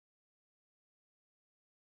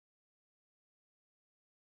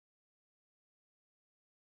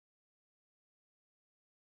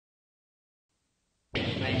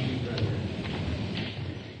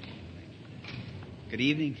Good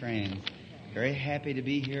evening, friends. Very happy to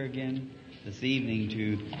be here again this evening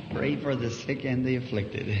to pray for the sick and the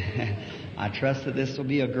afflicted. I trust that this will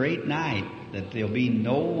be a great night, that there'll be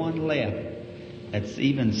no one left that's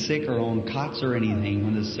even sick or on cots or anything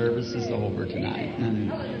when the service is over tonight.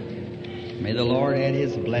 May the Lord add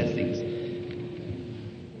His blessings.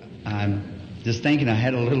 I'm just thinking I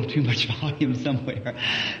had a little too much volume somewhere.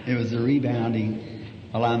 It was a rebounding.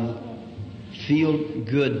 Well, I feel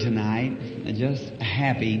good tonight. I'm just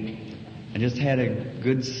happy. I just had a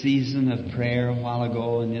good season of prayer a while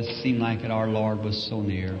ago, and just seemed like that our Lord was so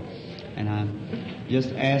near. And I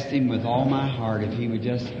just asked Him with all my heart if He would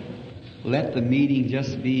just let the meeting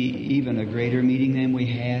just be even a greater meeting than we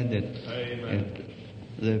had, that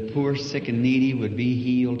the poor, sick, and needy would be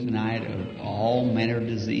healed tonight, of all manner of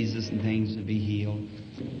diseases and things would be healed.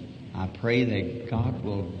 I pray that God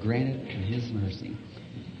will grant it in His mercy.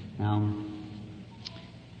 Now,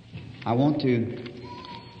 I was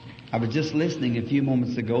just listening a few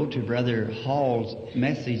moments ago to Brother Hall's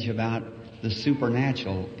message about the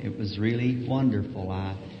supernatural. It was really wonderful.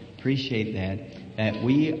 I appreciate that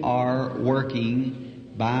we are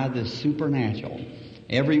working by the supernatural.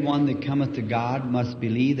 Everyone that cometh to God must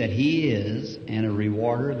believe that He is, and a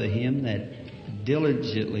rewarder to him that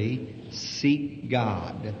diligently seek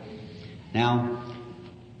God. Now,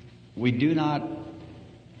 we do not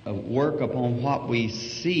work upon what we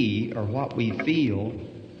see or what we feel,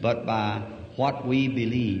 but by what we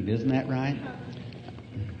believe. Isn't that right?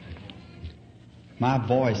 My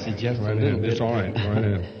voice is just a little bit. It's all right. Go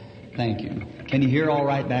ahead. Thank you. Can you hear all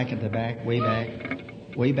right back at the back? Way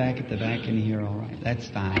back? Way back at the back, can you hear all right? That's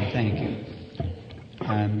fine. Thank you.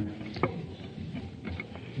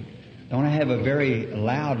 Don't have a very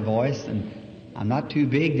loud voice, and I'm not too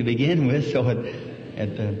big to begin with, so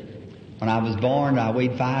when I was born, I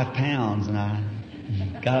weighed 5 pounds, and I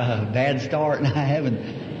got a bad start, and I haven't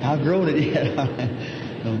outgrown it yet.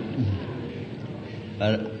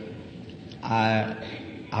 But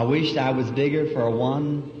I wished I was bigger for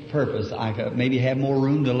one purpose. I could maybe have more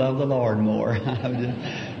room to love the Lord more.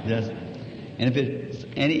 And if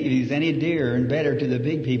He's any dearer and better to the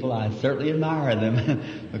big people, I certainly admire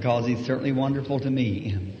them because He's certainly wonderful to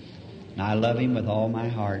me. And I love Him with all my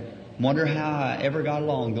heart. Wonder how I ever got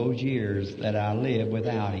along those years that I lived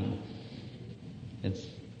without Him.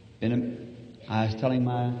 I was telling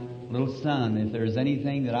my little son, if there's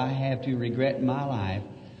anything that I have to regret in my life,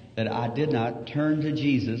 that I did not turn to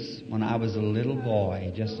Jesus when I was a little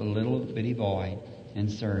boy, just a little bitty boy,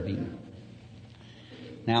 and serve Him.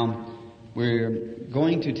 Now, we're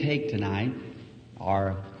going to take tonight,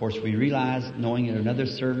 of course we realize, knowing that another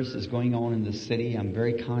service is going on in the city, I'm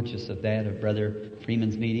very conscious of that, of Brother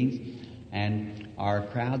Freeman's meetings, and our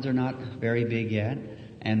crowds are not very big yet.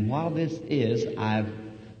 And while this is, I've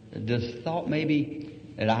just thought maybe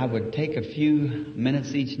that I would take a few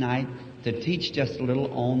minutes each night to teach just a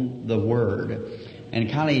little on the Word,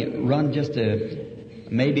 and kind of run just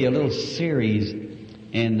maybe a little series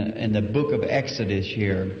in the book of Exodus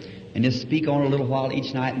here, and just speak on a little while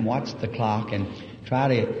each night and watch the clock and try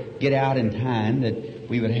to get out in time that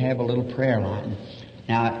we would have a little prayer line.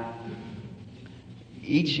 Now,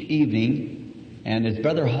 each evening, and as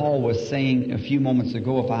Brother Hall was saying a few moments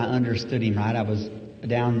ago, if I understood him right, I was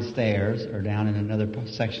downstairs or down in another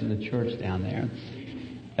section of the church down there,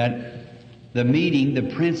 that the meeting,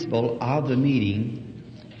 the principle of the meeting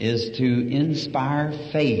is to inspire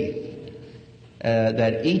faith,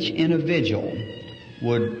 that each individual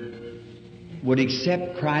would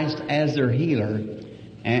accept Christ as their healer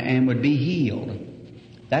and would be healed.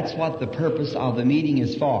 That's what the purpose of the meeting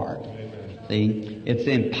is for. See, it's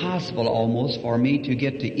impossible almost for me to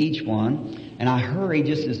get to each one, and I hurry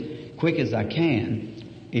just as quick as I can.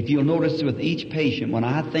 If you'll notice with each patient, when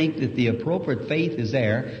I think that the appropriate faith is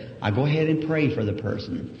there, I go ahead and pray for the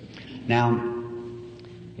person. Now,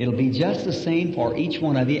 it'll be just the same for each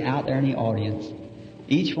one of you out there in the audience.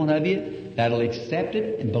 Each one of you that'll accept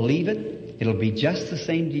it and believe it, it'll be just the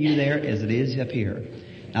same to you there as it is up here.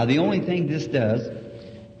 Now, the only thing this does,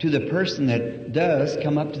 to the person that does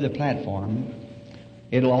come up to the platform,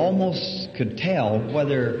 it'll almost could tell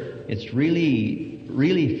whether it's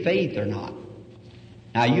really faith or not.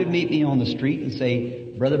 Now, you'd meet me on the street and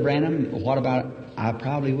say, Brother Branham, what about, I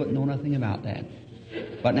probably wouldn't know nothing about that.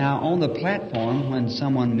 But now, on the platform, when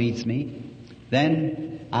someone meets me,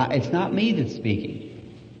 then it's not me that's speaking.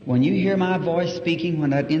 When you hear my voice speaking, when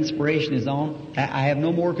that inspiration is on, I have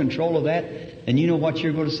no more control of that than you know what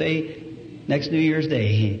you're going to say next New Year's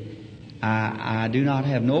Day. I do not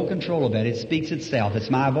have no control of that. It speaks itself. It's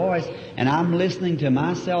my voice, and I'm listening to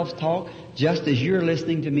myself talk just as you're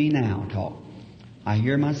listening to me now talk. I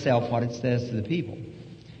hear myself what it says to the people.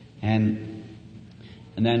 And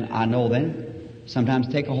then I know then, sometimes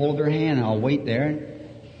take a hold of their hand and I'll wait there,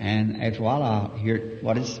 and after a while I'll hear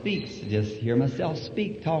what it speaks. Just hear myself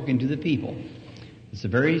speak, talking to the people. It's a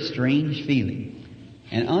very strange feeling.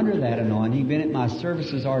 And under that anointing, being my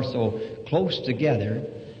services are so close together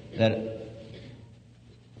that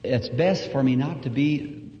it's best for me not to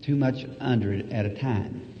be too much under it at a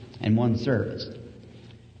time in one service.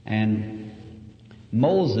 And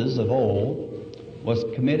Moses of old was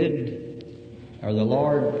committed, or the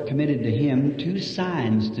Lord committed to him 2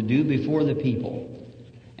 signs to do before the people.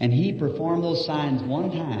 And he performed those signs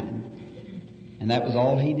one time, and that was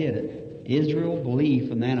all he did it. Israel believed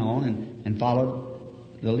from then on and followed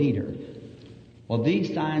the leader. Well,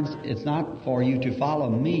 these signs, it's not for you to follow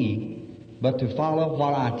me, but to follow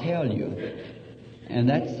what I tell you. And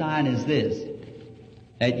that sign is this,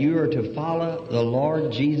 that you are to follow the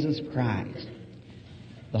Lord Jesus Christ.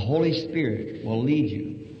 The Holy Spirit will lead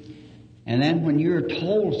you. And then when you're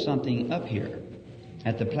told something up here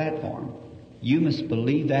at the platform, you must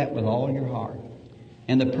believe that with all your heart.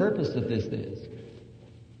 And the purpose of this is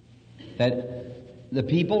that the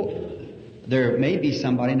people, there may be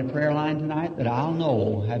somebody in the prayer line tonight that I'll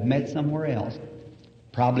know have met somewhere else.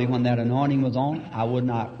 Probably when that anointing was on, I would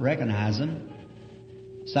not recognize them.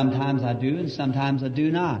 Sometimes I do, and sometimes I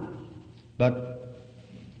do not. But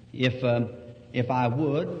if I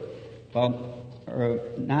would,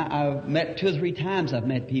 now I've met 2 or 3 times. I've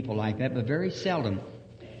met people like that, but very seldom.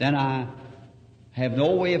 Then I have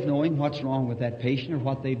no way of knowing what's wrong with that patient or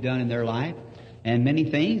what they've done in their life, and many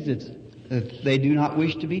things that they do not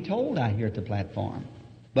wish to be told out here at the platform.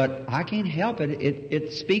 But I can't help it.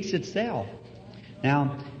 It speaks itself.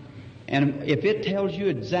 Now, and if it tells you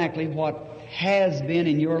exactly what has been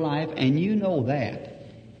in your life, and you know that,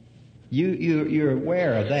 you're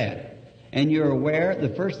aware of that, and you're aware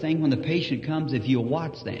the first thing when the patient comes, if you'll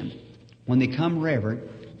watch them, when they come reverent,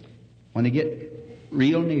 when they get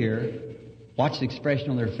real near, watch the expression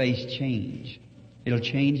on their face change. It'll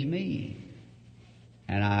change me.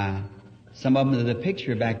 And some of them, the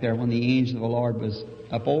picture back there when the angel of the Lord was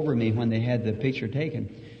up over me when they had the picture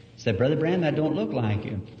taken, said, Brother Branham, that don't look like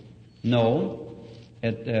you. No,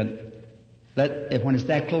 when it's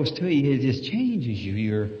that close to you, it just changes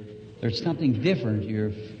you. There's something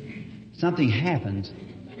different. Something happens.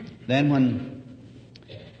 Then when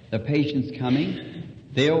the patient's coming,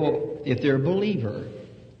 if they're a believer.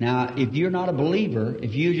 Now, if you're not a believer,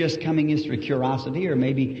 if you're just coming in for curiosity, or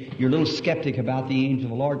maybe you're a little skeptic about the angel of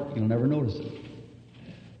the Lord, you'll never notice it.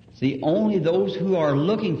 See, only those who are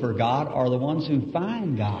looking for God are the ones who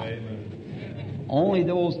find God. Amen. Only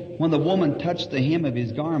those, when the woman touched the hem of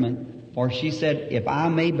his garment, for she said, if I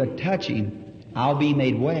may but touch him, I'll be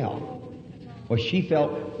made well. Well, she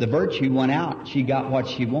felt the virtue went out. She got what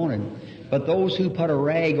she wanted. But those who put a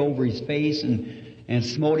rag over his face and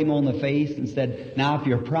smote him on the face and said, now if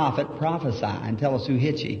you're a prophet, prophesy and tell us who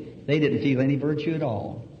hit you. They didn't feel any virtue at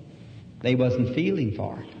all. They wasn't feeling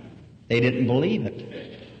for it. They didn't believe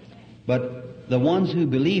it. But the ones who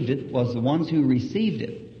believed it was the ones who received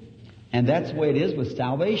it. And that's the way it is with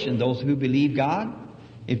salvation. Those who believe God,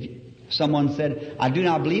 if someone said, I do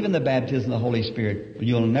not believe in the baptism of the Holy Spirit,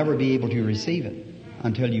 you'll never be able to receive it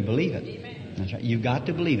until you believe it. Amen. That's right. You've got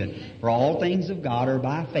to believe it. For all things of God are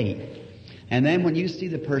by faith. And then when you see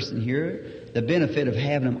the person here, the benefit of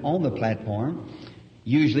having them on the platform,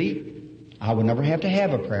 usually I would never have to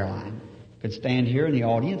have a prayer line. Could stand here in the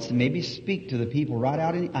audience and maybe speak to the people right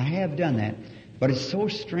out in. I have done that, but it's so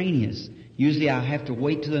strenuous. Usually I have to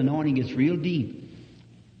wait till the anointing gets real deep,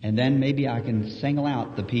 and then maybe I can single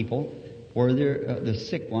out the people or the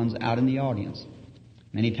sick ones out in the audience.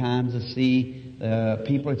 Many times I see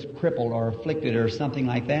people that's crippled or afflicted or something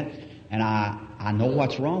like that, and I know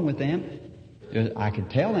what's wrong with them. I could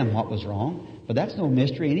tell them what was wrong, but that's no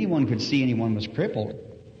mystery. Anyone could see anyone was crippled.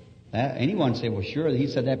 Anyone say, well, sure, he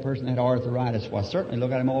said that person had arthritis. Well, certainly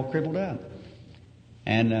look at him all crippled up.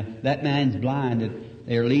 And that man's blind, that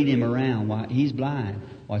they're leading him around. Why, he's blind.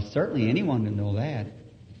 Well, certainly anyone can know that.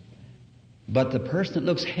 But the person that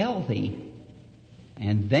looks healthy,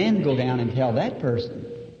 and then go down and tell that person.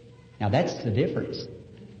 Now, that's the difference.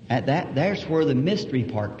 There's where the mystery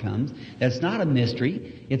part comes. That's not a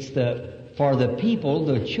mystery. It's for the people,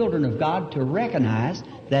 the children of God, to recognize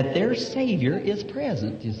that their Savior is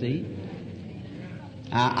present, you see.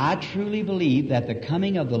 I truly believe that the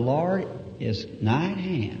coming of the Lord is nigh at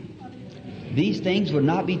hand. These things would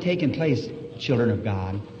not be taking place, children of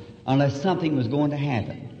God, unless something was going to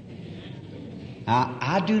happen.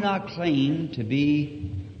 I do not claim to be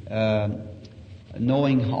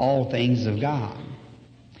knowing all things of God.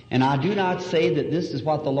 And I do not say that this is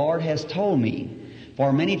what the Lord has told me.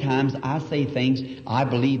 For many times I say things, I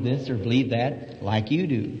believe this or believe that, like you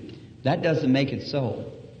do. That doesn't make it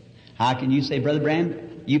so. How can you say, Brother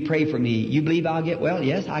Branham, you pray for me, you believe I'll get well?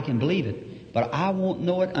 Yes, I can believe it. But I won't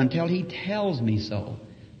know it until He tells me so.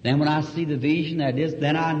 Then when I see the vision that is,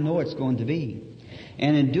 then I know it's going to be.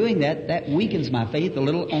 And in doing that, that weakens my faith a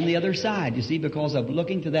little on the other side, you see, because of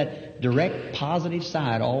looking to that direct positive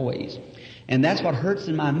side always. And that's what hurts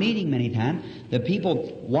in my meeting many times. The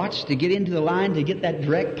people watch to get into the line to get that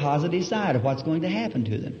direct positive side of what's going to happen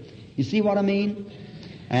to them. You see what I mean?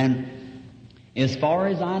 And as far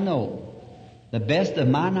as I know, the best of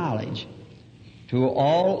my knowledge, to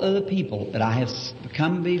all of the people that I have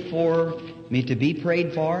come before me to be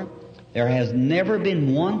prayed for, there has never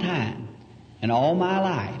been one time in all my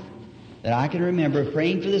life that I can remember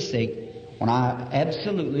praying for the sick when I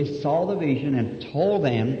absolutely saw the vision and told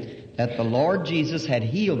them that the Lord Jesus had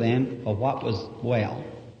healed them of what was well.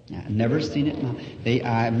 I've never seen it.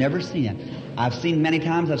 I've never seen it. I've seen many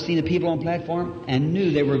times, I've seen the people on the platform and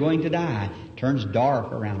knew they were going to die. It turns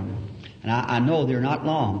dark around them. And I know they're not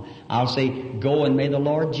long. I'll say, go and may the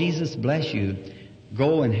Lord Jesus bless you.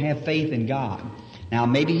 Go and have faith in God. Now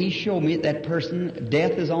maybe He showed me that person,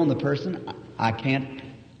 death is on the person, I can't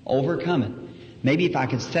overcome it. Maybe if I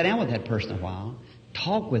could sit down with that person a while,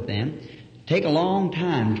 talk with them, take a long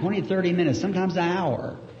time, 20, 30 minutes, sometimes an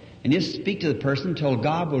hour, and just speak to the person until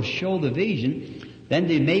God will show the vision, then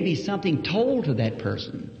there may be something told to that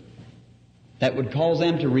person that would cause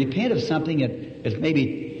them to repent of something that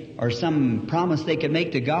maybe, or some promise they could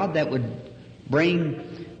make to God that would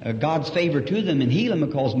bring God's favor to them and heal them,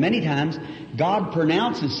 because many times God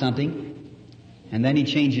pronounces something and then He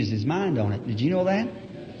changes His mind on it. Did you know that?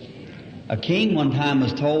 A king one time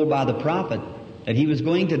was told by the prophet that he was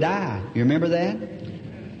going to die. You remember that?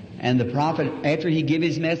 And the prophet, after he gave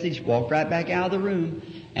his message, walked right back out of the room.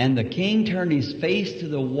 And the king turned his face to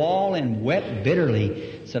the wall and wept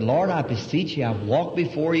bitterly. Said, Lord, I beseech you, I've walked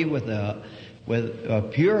before you with a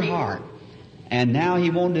pure heart. And now he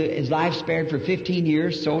wanted his life spared for 15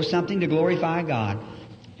 years, so something to glorify God.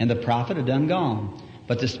 And the prophet had done gone.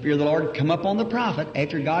 But the Spirit of the Lord come up on the prophet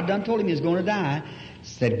after God done told him he was going to die,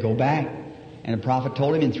 said, go back. And the prophet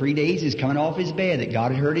told him in 3 days he's coming off his bed, that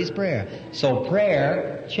God had heard his prayer. So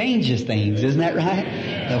prayer changes things, isn't that right?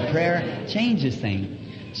 The prayer changes things.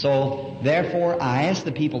 So therefore I asked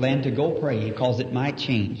the people then to go pray, because it might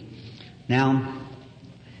change. Now,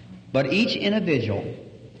 but each individual,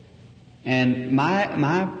 and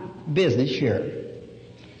my business here,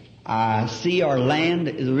 I see our land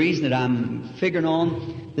is the reason that I'm figuring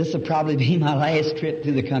on this will probably be my last trip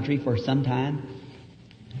through the country for some time,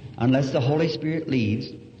 unless the Holy Spirit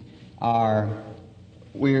leads.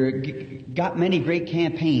 We've got many great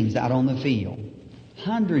campaigns out on the field,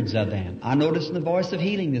 hundreds of them. I noticed in the Voice of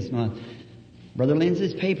Healing this month, Brother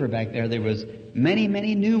Lindsay's paper back there was many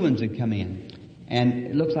new ones that come in, and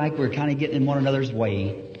it looks like we're kind of getting in one another's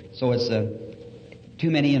way. So it's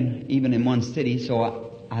too many even in one city.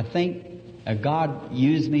 So I think God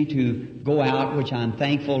used me to go out, which I'm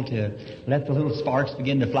thankful to let the little sparks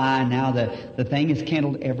begin to fly. And now the thing is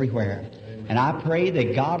kindled everywhere. And I pray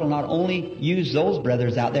that God will not only use those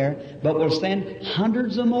brothers out there, but will send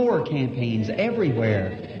hundreds of more campaigns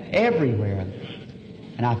everywhere.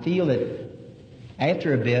 And I feel that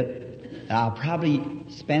after a bit, I'll probably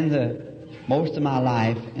spend most of my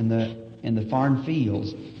life in the foreign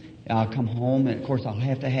fields. I'll come home, and of course I'll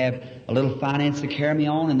have to have a little finance to carry me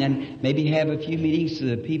on, and then maybe have a few meetings so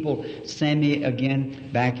that people send me again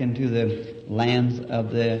back into the lands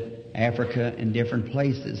of the Africa and different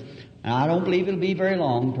places. And I don't believe it'll be very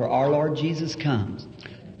long till our Lord Jesus comes.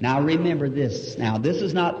 Now remember this. Now this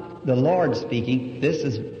is not the Lord speaking. This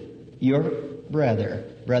is your Brother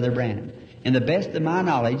Branham. In the best of my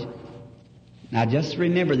knowledge, now just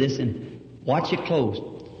remember this and watch it close.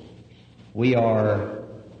 We are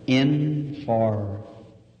in for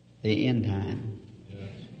the end time.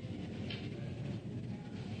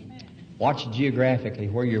 Watch geographically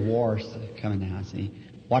where your war's coming down. See,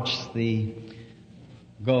 watch the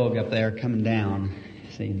Gog up there coming down.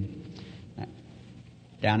 See,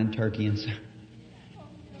 down in Turkey, and so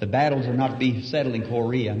the battles are not to be settled in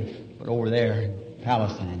Korea, but over there in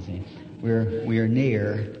Palestine. See, we're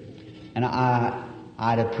near, and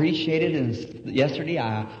I'd appreciate it. And yesterday,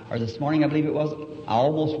 or this morning, I believe it was, I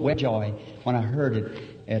almost wept joy when I heard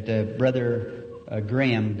it at Brother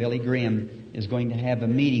Graham, Billy Graham, is going to have a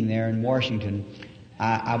meeting there in Washington.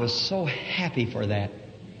 I was so happy for that,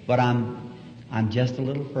 but I'm just a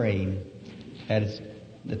little afraid that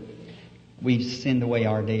we've sinned away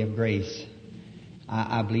our day of grace.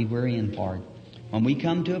 I believe we're in for it. when we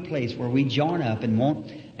come to a place where we join up and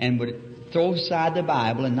would throw aside the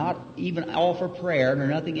Bible and not even offer prayer or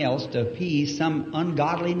nothing else to appease some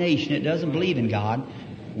ungodly nation that doesn't believe in God,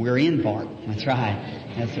 we're in for it. That's right.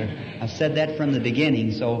 Yes, sir. I've said that from the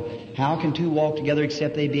beginning. So how can two walk together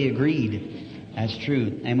except they be agreed? That's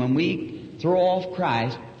true. And when we throw off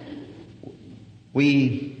Christ,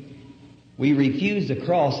 we refuse the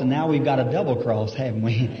cross, and now we've got a double cross, haven't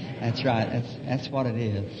we? That's right. That's what it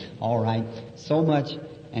is. All right. So much,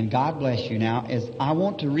 and God bless you. Now, as I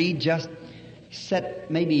want to read, just set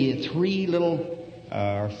maybe 3 little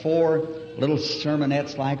or 4 little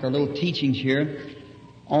sermonettes, like, or little teachings here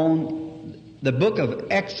on the book of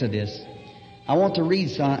Exodus. I want to read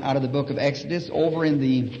some out of the book of Exodus over in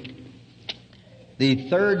the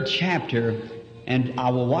 3rd chapter, and I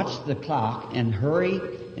will watch the clock and hurry.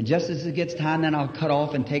 And just as it gets time, then I'll cut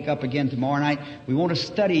off and take up again tomorrow night. We want to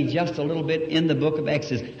study just a little bit in the book of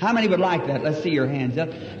Exodus. How many would like that? Let's see your hands up.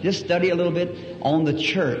 Just study a little bit on the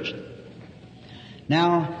church.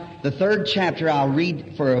 Now, the 3rd chapter I'll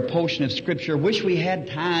read for a portion of Scripture. Wish we had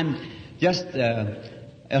time. Just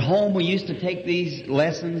at home we used to take these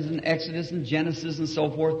lessons in Exodus and Genesis and so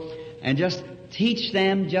forth and just teach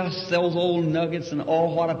them just those old nuggets, and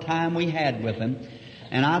oh, what a time we had with them.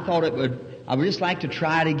 And I thought I would just like to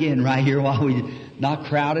try it again right here while we're not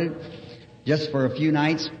crowded, just for a few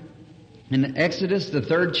nights. In Exodus, the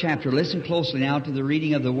 3rd chapter, listen closely now to the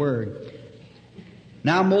reading of the Word.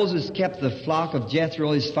 Now Moses kept the flock of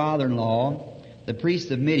Jethro, his father-in-law, the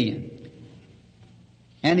priest of Midian.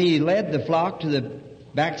 And he led the flock to the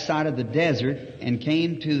backside of the desert and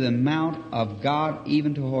came to the mount of God,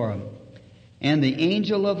 even to Horeb. And the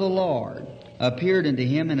angel of the Lord appeared unto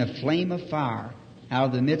him in a flame of fire out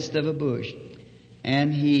of the midst of a bush.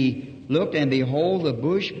 And he looked, and behold, the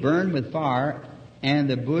bush burned with fire, and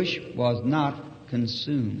the bush was not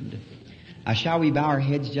consumed. Now, shall we bow our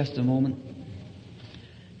heads just a moment?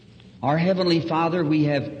 Our Heavenly Father, we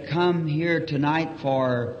have come here tonight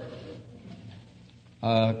for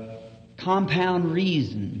a compound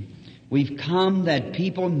reason. We've come that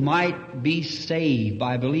people might be saved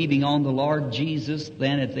by believing on the Lord Jesus,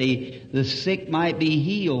 then that the sick might be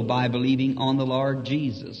healed by believing on the Lord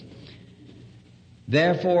Jesus.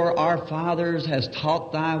 Therefore, our fathers has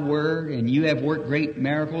taught Thy Word, and You have worked great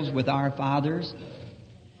miracles with our fathers.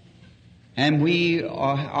 And we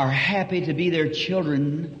are happy to be their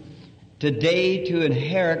children today, to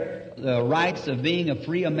inherit the rights of being a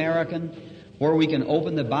free American, where we can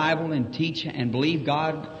open the Bible and teach and believe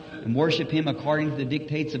God and worship Him according to the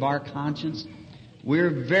dictates of our conscience.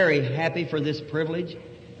 We're very happy for this privilege.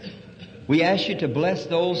 We ask You to bless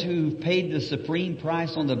those who've paid the supreme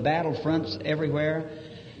price on the battlefronts everywhere,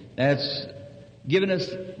 that's given us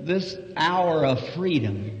this hour of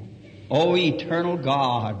freedom. Oh, eternal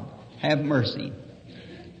God, have mercy.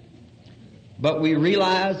 But we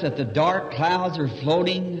realize that the dark clouds are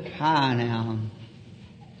floating high now,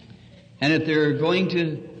 and that they're going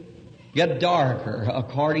to get darker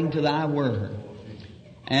according to Thy Word.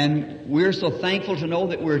 And we're so thankful to know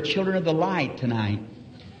that we're children of the light tonight,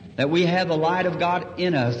 that we have the light of God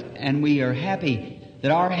in us, and we are happy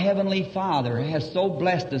that our Heavenly Father has so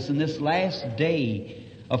blessed us in this last day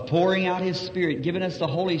of pouring out His Spirit, giving us the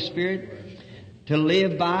Holy Spirit to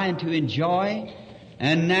live by and to enjoy,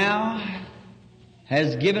 and now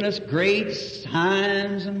has given us great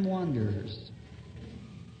signs and wonders.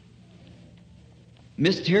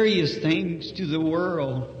 Mysterious things to the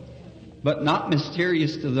world, but not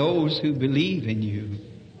mysterious to those who believe in You.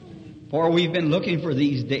 For we've been looking for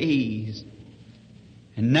these days.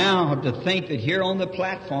 And now to think that here on the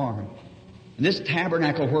platform, in this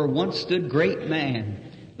tabernacle where once stood great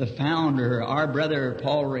man, the founder, our brother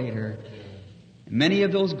Paul Rader, many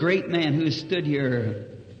of those great men who stood here,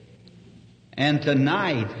 and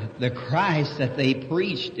tonight the Christ that they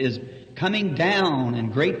preached is coming down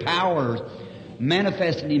in great powers,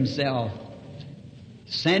 manifesting Himself,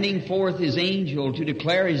 sending forth His angel to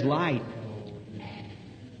declare His light.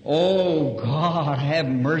 Oh God, have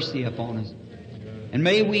mercy upon us. And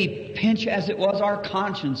may we pinch, as it was, our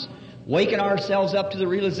conscience, waken ourselves up to the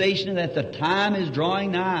realization that the time is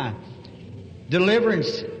drawing nigh.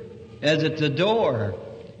 Deliverance is at the door,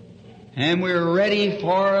 and we're ready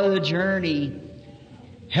for the journey.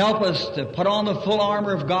 Help us to put on the full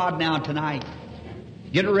armor of God now tonight.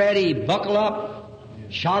 Get ready, buckle up,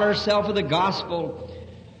 shod ourselves with the gospel,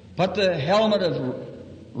 put the helmet of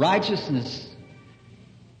righteousness,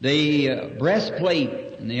 the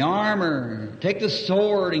breastplate and the armor, take the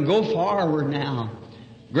sword and go forward now.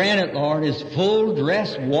 Grant it, Lord, as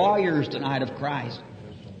full-dressed warriors tonight of Christ.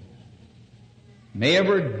 May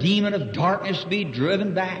every demon of darkness be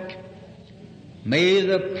driven back. May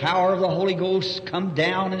the power of the Holy Ghost come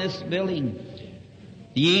down in this building.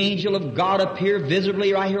 The angel of God appear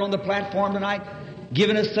visibly right here on the platform tonight,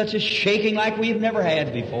 giving us such a shaking like we've never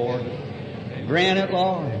had before. Grant it,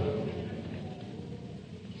 Lord.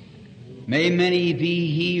 May many be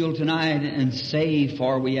healed tonight and saved,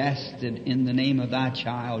 for we ask it in the name of Thy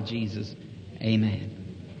child, Jesus. Amen.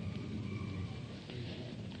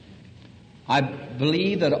 I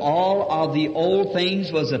believe that all of the old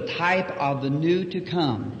things was a type of the new to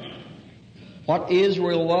come. What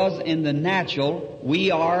Israel was in the natural,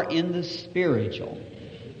 we are in the spiritual.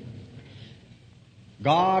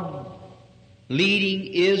 God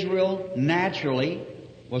leading Israel naturally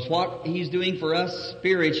was what He's doing for us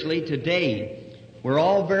spiritually today. We're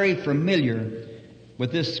all very familiar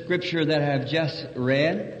with this scripture that I've just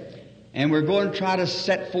read, and we're going to try to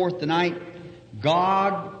set forth tonight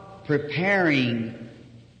God preparing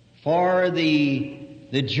for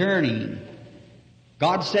the journey.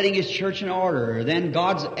 God setting His church in order. Then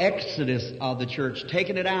God's exodus of the church,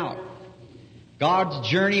 taking it out. God's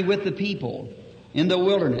journey with the people in the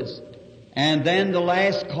wilderness. And then the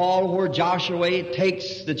last call where Joshua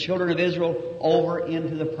takes the children of Israel over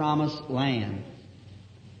into the promised land.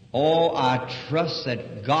 Oh, I trust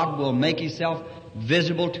that God will make Himself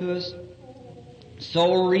visible to us.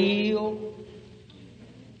 So real.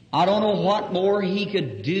 I don't know what more He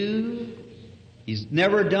could do. He's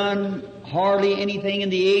never done hardly anything in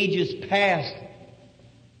the ages past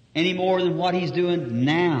any more than what He's doing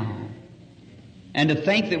now. And to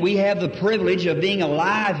think that we have the privilege of being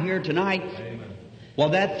alive here tonight, well,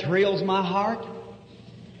 that thrills my heart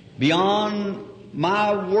beyond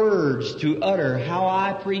my words to utter how I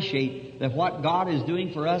appreciate that what God is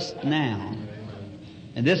doing for us now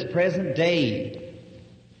in this present day.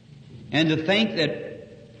 And to think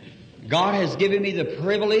that God has given me the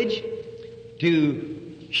privilege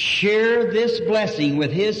to share this blessing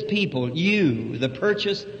with His people, you, the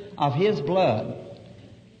purchase of His blood.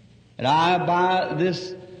 That I, by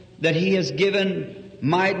this that He has given,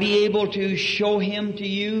 might be able to show Him to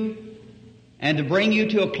you and to bring you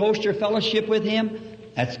to a closer fellowship with Him.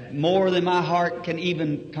 That's more than my heart can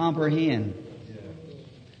even comprehend.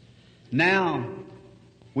 Now,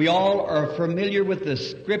 we all are familiar with the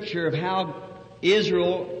scripture of how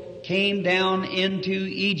Israel came down into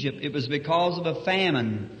Egypt. It was because of a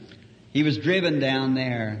famine. He was driven down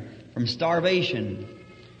there from starvation.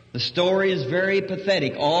 The story is very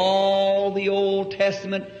pathetic. All the Old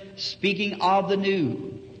Testament speaking of the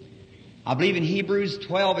New. I believe in Hebrews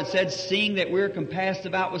 12 it said, seeing that we're compassed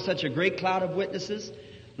about with such a great cloud of witnesses,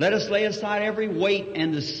 let us lay aside every weight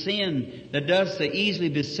and the sin that does so easily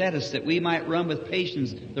beset us, that we might run with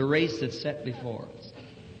patience the race that's set before us.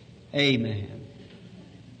 Amen.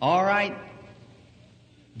 All right.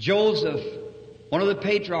 Joseph, one of the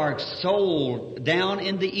patriarchs, sold down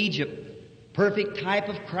into Egypt, perfect type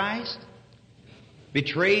of Christ,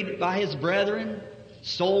 betrayed by his brethren,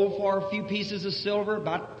 sold for a few pieces of silver,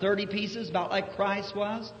 about 30 pieces, about like Christ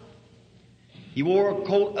was. He wore a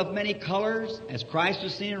coat of many colors, as Christ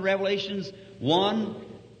was seen in Revelations 1,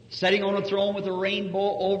 sitting on a throne with a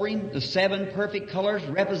rainbow over Him, the 7 perfect colors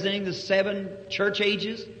representing the 7 church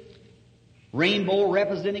ages. Rainbow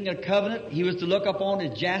representing a covenant. He was to look upon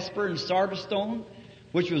as jasper and sardis stone,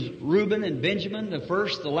 which was Reuben and Benjamin, the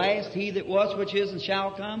first, the last, he that was, which is, and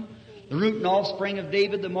shall come, the root and offspring of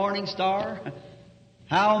David, the morning star.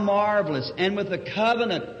 How marvelous. And with a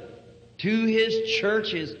covenant to His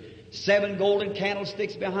churches, 7 golden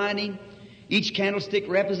candlesticks behind Him, each candlestick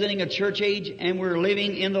representing a church age, and we're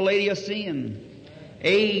living in the Laodicean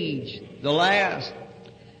age, the last.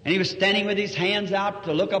 And He was standing with His hands out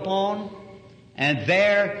to look upon. And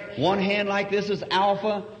there, one hand like this is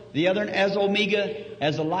Alpha, the other as Omega,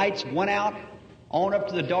 as the lights went out on up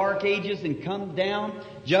to the dark ages and come down,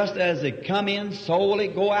 just as they come in, so will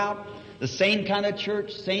it go out. The same kind of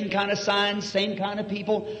church, same kind of signs, same kind of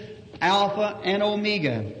people, Alpha and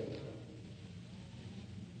Omega.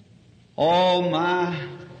 Oh my.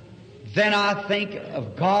 Then I think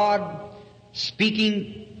of God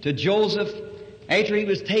speaking to Joseph after he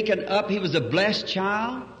was taken up. He was a blessed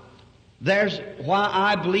child. There's why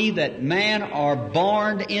I believe that man are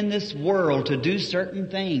born in this world to do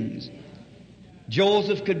certain things.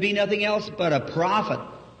 Joseph could be nothing else but a prophet,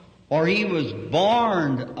 or he was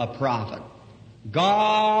born a prophet.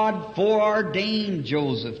 God foreordained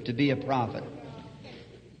Joseph to be a prophet.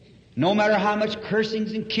 No matter how much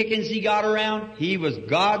cursings and kickings he got around, he was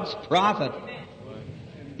God's prophet.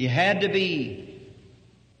 He had to be.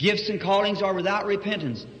 Gifts and callings are without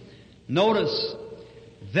repentance. Notice,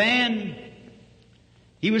 then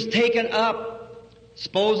he was taken up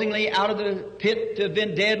supposedly out of the pit to have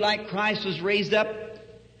been dead like Christ, was raised up,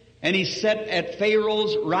 and He sat at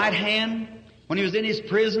Pharaoh's right hand when He was in His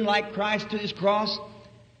prison like Christ to His cross.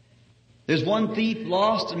 There's one thief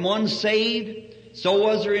lost and one saved. So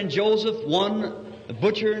was there in Joseph. One, the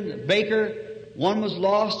butcher and the baker, one was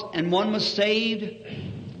lost and one was saved.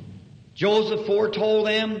 Joseph foretold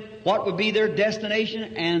them what would be their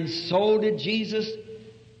destination, and so did Jesus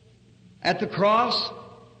at the cross.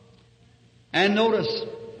 And notice,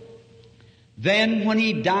 then when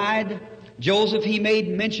He died, Joseph, he made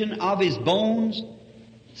mention of his bones,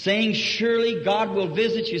 saying, surely God will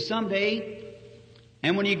visit you someday,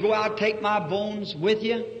 and when you go out, take my bones with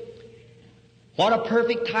you. What a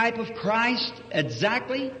perfect type of Christ,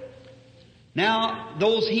 exactly. Now,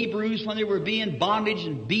 those Hebrews, when they were being bondage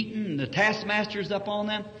and beaten, and the taskmasters up on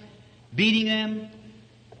them, beating them,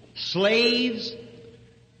 slaves,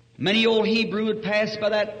 many old Hebrew would pass by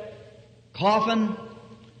that coffin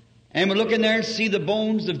and would look in there and see the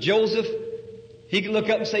bones of Joseph. He could look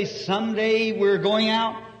up and say, someday we're going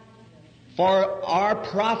out, for our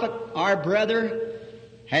prophet, our brother,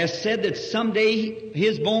 has said that someday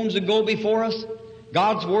his bones would go before us.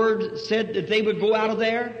 God's Word said that they would go out of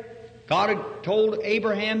there. God had told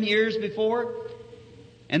Abraham years before.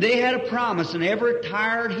 And they had a promise, and every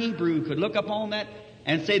tired Hebrew could look upon that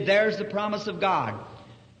and say, there's the promise of God.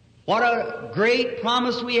 What a great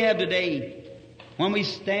promise we have today when we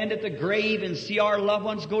stand at the grave and see our loved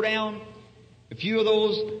ones go down. A few of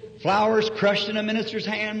those flowers crushed in a minister's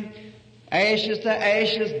hand, ashes to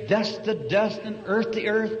ashes, dust to dust, and earth to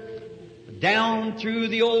earth. Down through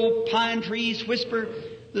the old pine trees whisper,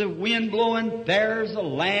 the wind blowing, there's a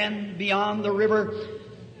land beyond the river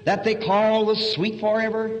that they call the sweet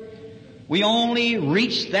forever. We only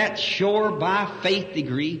reach that shore by faith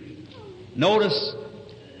degree. Notice,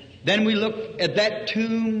 then we look at that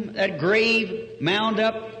tomb, that grave mound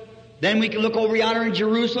up. Then we can look over yonder in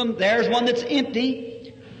Jerusalem. There's one that's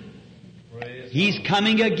empty. He's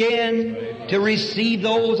coming again to receive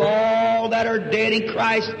those. All that are dead in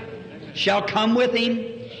Christ shall come with Him.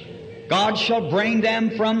 God shall bring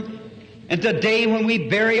them from. And today when we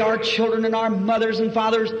bury our children and our mothers and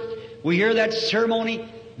fathers, we hear that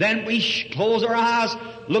ceremony. Then we close our eyes,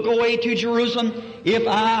 look away to Jerusalem. If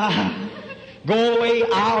I go away,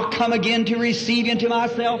 I'll come again to receive you into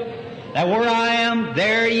myself, that where I am,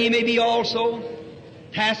 there ye may be also.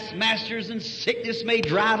 Taskmasters and sickness may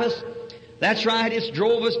drive us. That's right, it's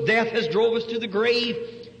drove us, death has drove us to the grave.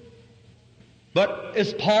 But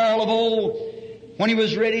as Paul of old, when he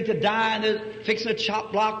was ready to die and they're fixing a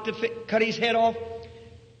chop block to cut his head off,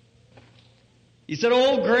 he said,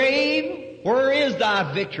 "O grave, where is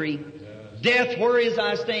thy victory? Death, where is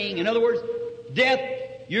thy sting?" In other words, death,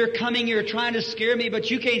 you're coming, you're trying to scare me, but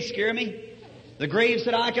you can't scare me. The grave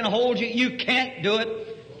said, "I can hold you." You can't do it.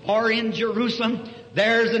 Or in Jerusalem,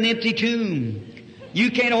 there's an empty tomb. You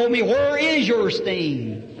can't hold me. Where is your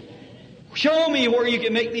sting? Show me where you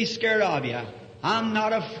can make me scared of you. I'm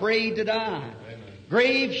not afraid to die.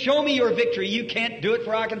 Grave, show me your victory. You can't do it,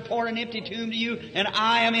 for I can pour an empty tomb to you, and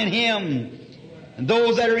I am in Him. And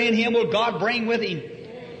those that are in Him will God bring with Him.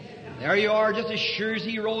 There you are, just as sure as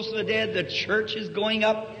He rose from the dead, the church is going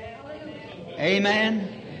up.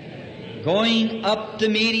 Amen. Going up to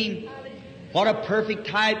meet Him. What a perfect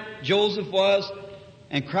type Joseph was,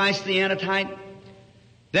 and Christ the antitype.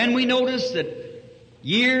 Then we notice that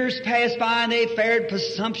years passed by and they fared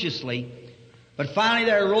presumptuously. But finally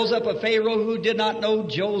there arose up a Pharaoh who did not know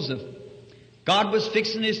Joseph. God was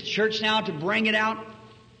fixing His church now to bring it out.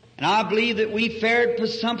 And I believe that we fared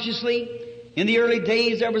presumptuously. In the early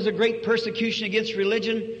days there was a great persecution against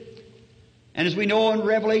religion. And as we know in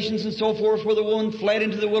Revelations and so forth, where the one fled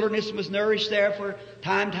into the wilderness and was nourished there for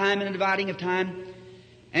time and a dividing of time.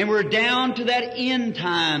 And we're down to that end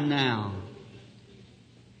time now.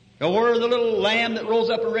 Where the little lamb that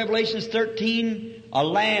rose up in Revelations 13, a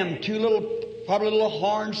lamb, probably little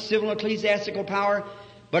horns, civil and ecclesiastical power.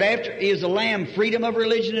 But after, he is a lamb, freedom of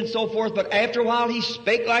religion and so forth. But after a while he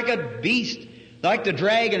spake like a beast, like the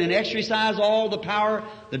dragon, and exercised all the power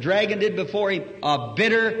the dragon did before him. A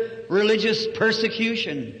bitter religious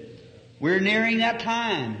persecution. We're nearing that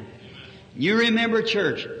time. You remember,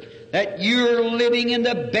 church, that you're living in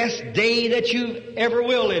the best day that you ever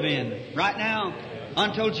will live in right now.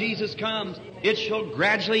 Until Jesus comes, it shall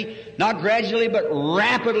gradually, not gradually, but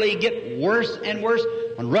rapidly get worse and worse.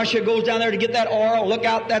 When Russia goes down there to get that oil, look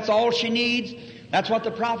out, that's all she needs. That's what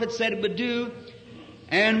the prophet said it would do.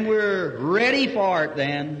 And we're ready for it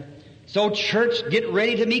then. So church, get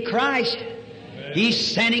ready to meet Christ. Amen.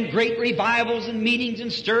 He's sending great revivals and meetings and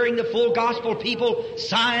stirring the full gospel people,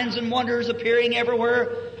 signs and wonders appearing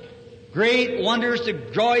everywhere. great wonders to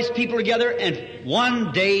draw His people together, and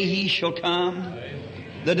one day He shall come,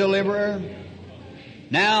 the deliverer.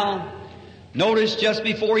 Now, notice just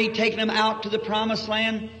before He taken them out to the promised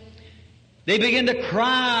land, they begin to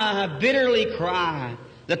cry, bitterly cry.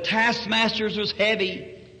 The taskmasters was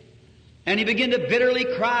heavy, and He began to bitterly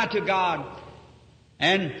cry to God.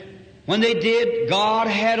 And when they did, God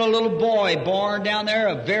had a little boy born down there,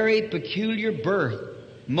 a very peculiar birth,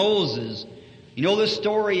 Moses. You know the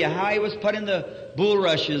story of how he was put in the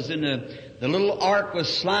bulrushes, and the little ark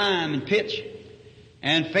was slime and pitch.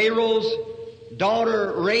 And Pharaoh's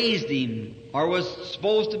daughter raised him, or was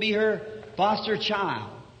supposed to be her foster child.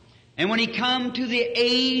 And when he come to the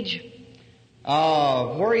age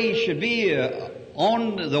where he should be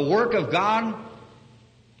on the work of God,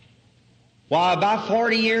 while about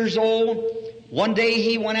 40 years old, one day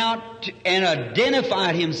he went out and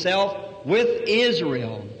identified himself with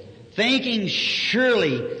Israel, thinking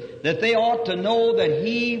surely that they ought to know that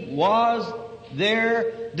he was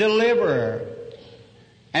their deliverer.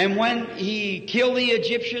 And when he killed the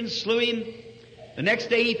Egyptians, slew him, the next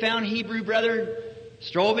day he found Hebrew brethren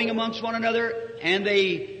striving amongst one another, and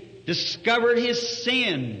they discovered his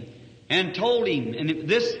sin and told him. And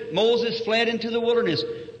this Moses fled into the wilderness,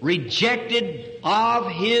 rejected of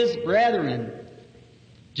his brethren,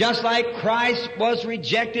 just like Christ was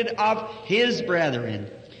rejected of his brethren.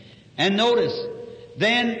 And notice,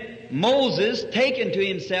 then Moses taken to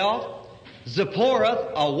himself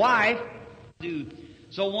Zipporah, a wife.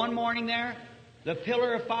 So one morning there, the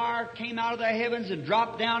pillar of fire came out of the heavens and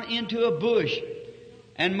dropped down into a bush.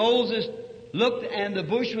 And Moses looked, and the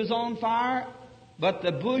bush was on fire, but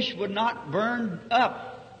the bush would not burn up.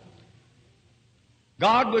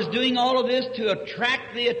 God was doing all of this to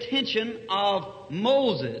attract the attention of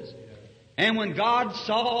Moses. And when God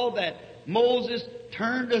saw that Moses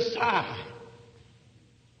turned aside,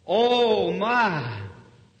 oh my,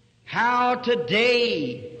 how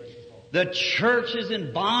today the church is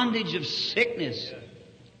in bondage of sickness.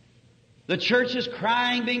 The church is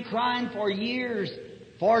been crying for years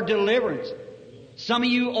for deliverance. Some of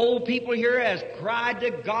you old people here has cried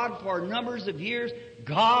to God for numbers of years.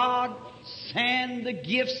 God, send the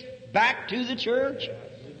gifts back to the church.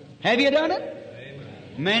 Have you done it?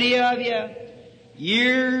 Amen. Many of you,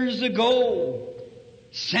 years ago,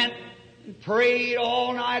 sent and prayed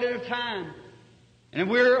all night at a time. And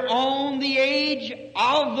we're on the age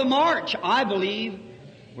of the march, I believe.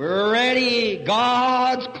 We're ready.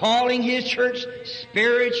 God's calling His church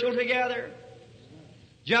spiritual together.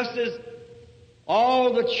 Just as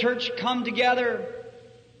all the church come together,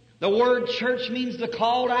 the word church means the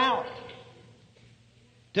called out.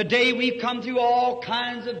 Today we've come through all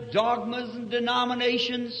kinds of dogmas and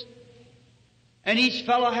denominations, and each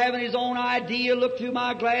fellow having his own idea. Look through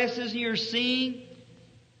my glasses and you're seeing.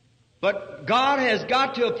 But God has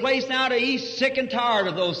got to a place now that He's sick and tired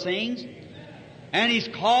of those things. And He's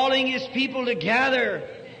calling His people together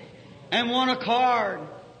and one accord,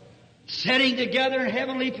 sitting together in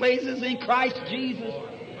heavenly places in Christ Jesus.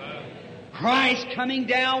 Christ coming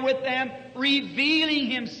down with them, revealing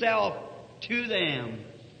Himself to them.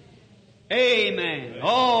 Amen.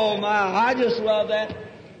 Oh my, I just love that.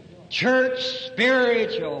 Church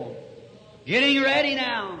spiritual. Getting ready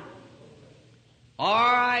now.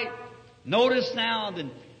 All right. Notice now that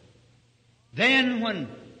then when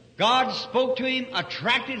God spoke to him,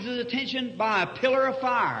 attracted his attention by a pillar of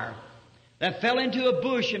fire that fell into a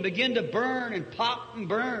bush and began to burn and pop and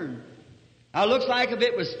burn. Now it looks like if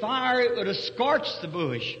it was fire, it would have scorched the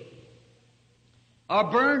bush or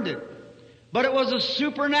burned it. But it was a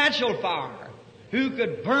supernatural fire who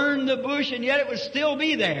could burn the bush, and yet it would still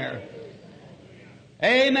be there.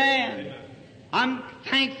 Amen. I'm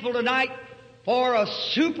thankful tonight for a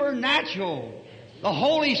supernatural, the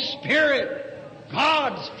Holy Spirit,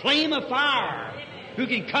 God's flame of fire, who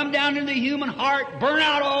can come down into the human heart, burn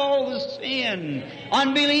out all the sin,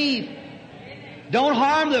 unbelief. Don't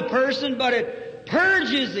harm the person, but it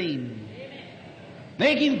purges him.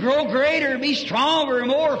 Make him grow greater, be stronger,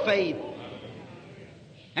 more faith.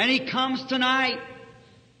 And He comes tonight,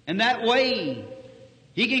 and that way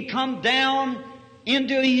He can come down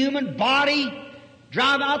into a human body,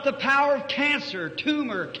 drive out the power of cancer,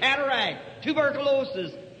 tumor, cataract,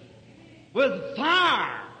 tuberculosis with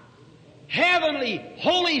fire, heavenly,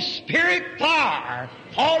 Holy Spirit fire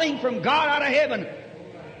falling from God out of heaven.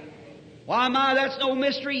 Why, my, that's no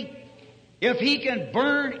mystery. If He can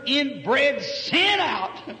burn inbred sin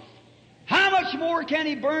out, how much more can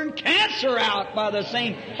He burn cancer out by the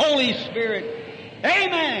same Holy Spirit?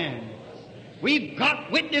 Amen. We've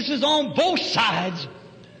got witnesses on both sides,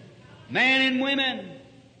 men and women,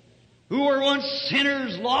 who were once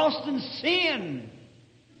sinners lost in sin,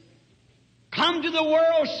 come to the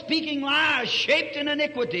world speaking lies, shaped in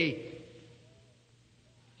iniquity,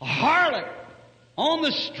 a harlot on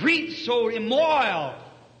the street so immoral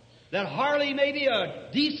that hardly maybe a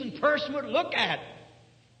decent person would look at.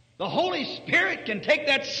 The Holy Spirit can take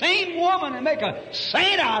that same woman and make a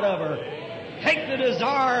saint out of her, take the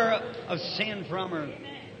desire of sin from her.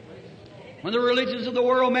 When the religions of the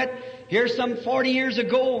world met here some 40 years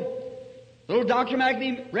ago, little Dr.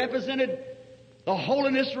 McNee represented the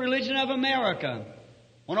holiness religion of America.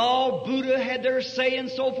 When all Buddha had their say and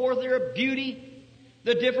so forth, their beauty,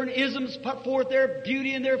 the different isms put forth their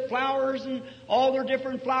beauty and their flowers and all their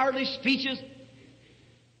different flowery speeches,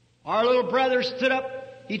 our little brother stood up.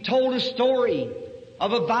 He told a story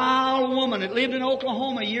of a vile woman that lived in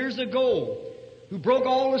Oklahoma years ago who broke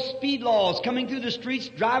all the speed laws, coming through the streets,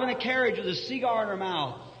 driving a carriage with a cigar in her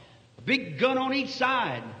mouth, a big gun on each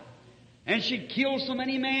side. And she'd killed so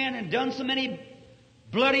many men and done so many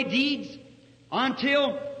bloody deeds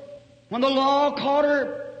until when the law caught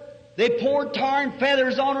her, they poured tar and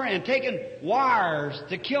feathers on her and taken wires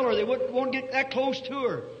to kill her. They wouldn't get that close to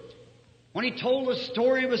her. When he told the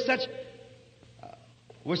story with such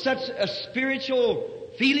a spiritual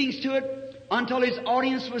feelings to it, until his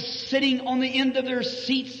audience was sitting on the end of their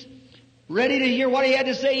seats, ready to hear what he had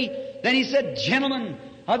to say, then he said, "Gentlemen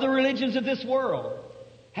of the religions of this world,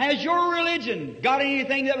 has your religion got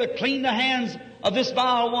anything that would clean the hands of this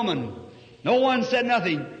vile woman?" No one said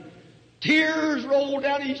nothing. Tears rolled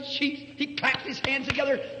down his cheeks. He clapped his hands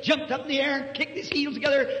together, jumped up in the air and kicked his heels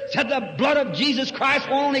together, said, "The blood of Jesus Christ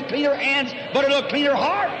won't only clean her hands, but it'll clean her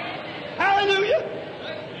heart." Hallelujah!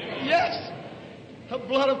 Yes, the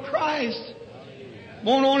blood of Christ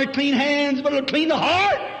won't only clean hands, but it'll clean the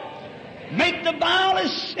heart. Make the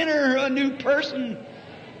vilest sinner a new person,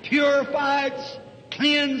 purified,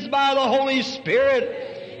 cleansed by the Holy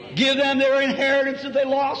Spirit. Give them their inheritance that they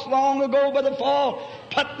lost long ago by the fall.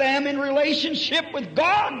 Put them in relationship with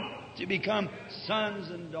God to become sons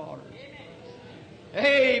and daughters.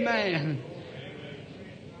 Amen.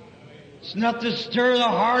 It's not to stir the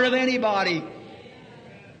heart of anybody.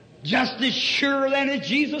 Just as sure then as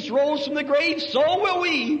Jesus rose from the grave, so will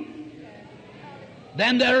we.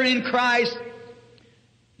 Them that are in Christ,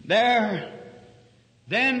 there.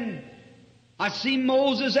 Then I see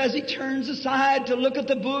Moses as he turns aside to look at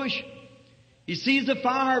the bush. He sees the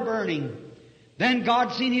fire burning. Then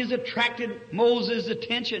God seen He's attracted Moses'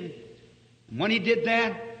 attention. And when He did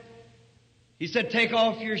that, He said, "Take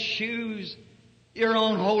off your shoes. You're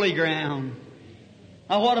on holy ground."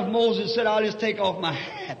 Now what if Moses said, "I'll just take off my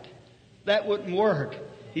hat"? That wouldn't work.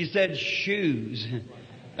 He said, "Shoes."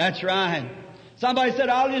 That's right. Somebody said,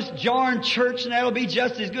 "I'll just join church and that'll be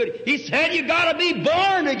just as good." He said, "You gotta be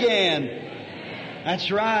born again."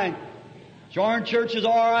 That's right. Join church is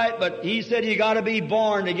all right, but He said you gotta be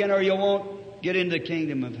born again or you won't get into the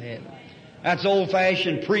kingdom of heaven. That's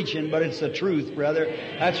old-fashioned preaching, but it's the truth, brother.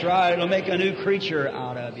 That's right. It'll make a new creature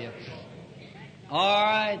out of you. All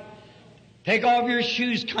right. Take off your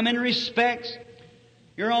shoes. Come in respect.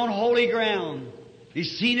 You're on holy ground.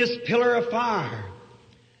 He's seen this pillar of fire.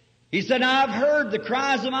 He said, "Now I've heard the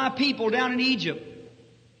cries of my people down in Egypt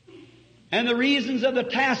and the reasons of the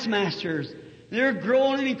taskmasters. They're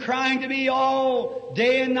groaning and crying to me all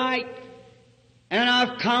day and night. And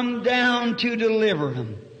I've come down to deliver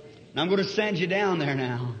them." And I'm going to send you down there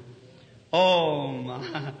now. Oh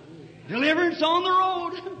my. Deliverance on the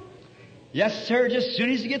road. Yes, sir. Just as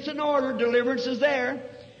soon as He gets in order, deliverance is there.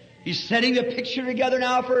 He's setting the picture together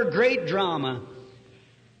now for a great drama.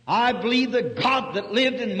 I believe the God that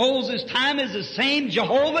lived in Moses' time is the same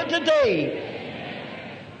Jehovah today.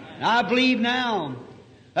 And I believe now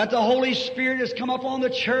that the Holy Spirit has come upon the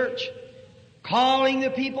church, calling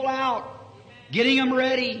the people out, getting them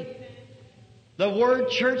ready. The word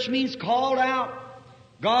church means called out.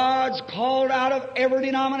 God's called out of every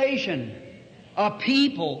denomination a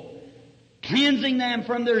people, cleansing them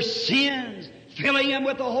from their sins, filling them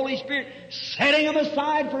with the Holy Spirit, setting them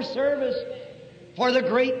aside for service, for the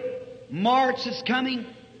great march that's coming.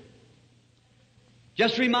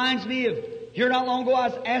 Just reminds me of, here not long ago I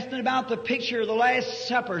was asking about the picture of the Last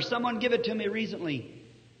Supper. Someone gave it to me recently.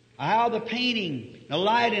 How the painting, the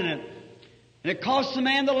light in it. And it cost the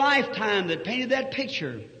man the lifetime that painted that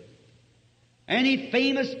picture. Any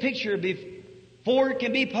famous picture, before it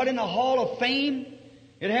can be put in the Hall of Fame,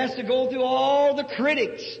 it has to go through all the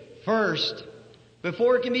critics first,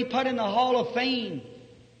 before it can be put in the Hall of Fame.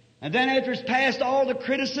 And then after it's passed all the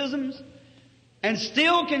criticisms, and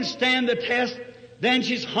still can stand the test, then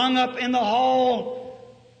she's hung up in the Hall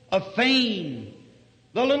of Fame.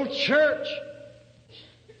 The little church.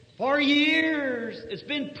 For years, it's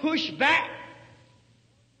been pushed back.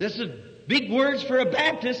 This is big words for a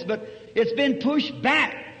Baptist, but it's been pushed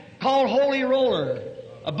back, called Holy Roller.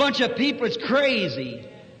 A bunch of people, it's crazy,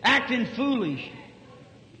 acting foolish.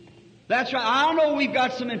 That's right. I know we've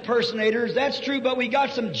got some impersonators, that's true, but we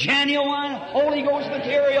got some genuine Holy Ghost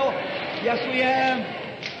material. Yes, we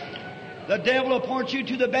have. The devil will point you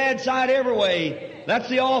to the bad side every way. That's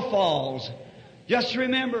the all falls. Just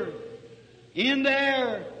remember, in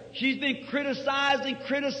there, she's been criticized and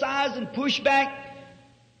pushed back.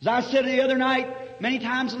 As I said the other night, many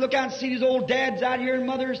times I look out and see these old dads out here and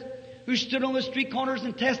mothers who stood on the street corners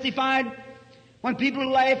and testified when people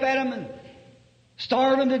would laugh at them and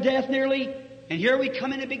starve them to death nearly. And here we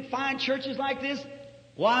come into big fine churches like this.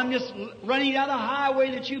 Well, I'm just running down the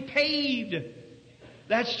highway that you paved.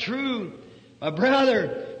 That's true. My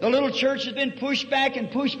brother, the little church has been pushed back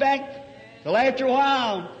and pushed back. Till after a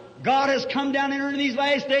while, God has come down into these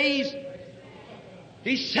last days.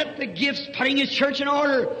 He set the gifts, putting His church in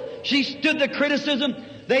order. She stood the criticism.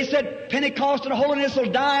 They said Pentecost and holiness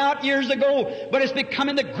will die out years ago, but it's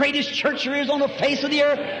becoming the greatest church there is on the face of the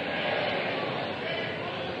earth.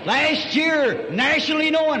 Last year,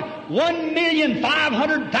 nationally known,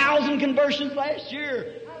 1,500,000 conversions last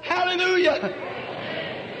year. Hallelujah!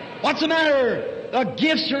 What's the matter? The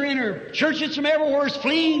gifts are in her. Churches from everywhere is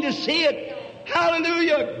fleeing to see it.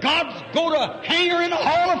 Hallelujah! God's going to hang her in the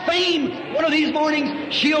Hall of Fame one of these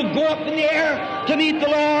mornings. She'll go up in the air to meet the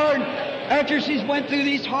Lord after she's went through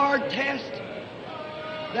these hard tests.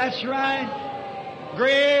 That's right.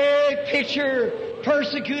 Great picture.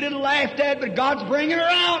 Persecuted, laughed at, but God's bringing her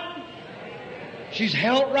out. She's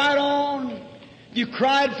held right on. You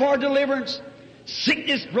cried for deliverance.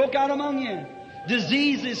 Sickness broke out among you.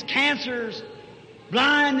 Diseases, cancers,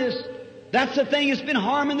 blindness. That's the thing that's been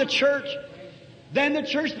harming the church. Then the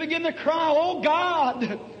church began to cry, oh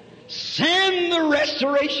God, send the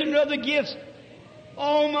restoration of the gifts.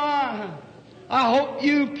 Oh my, I hope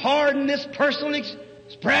you pardon this personal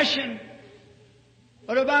expression.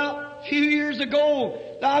 But about a few years ago,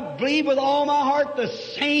 I believe with all my heart the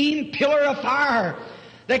same pillar of fire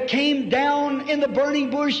that came down in the burning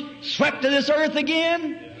bush swept to this earth again.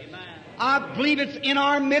 Amen. I believe it's in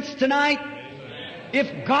our midst tonight.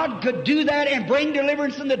 If God could do that and bring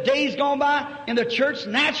deliverance in the days gone by, in the church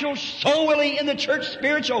natural, so will He in the church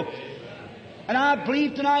spiritual. And I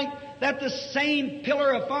believe tonight that the same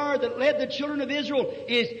pillar of fire that led the children of Israel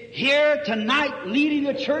is here tonight leading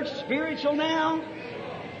the church spiritual now.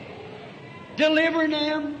 Delivering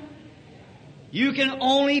them. You can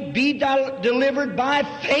only be delivered by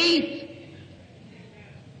faith.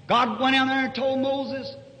 God went down there and told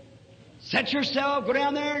Moses, set yourself, go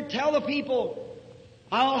down there and tell the people,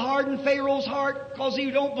 I'll harden Pharaoh's heart because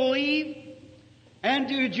he don't believe. And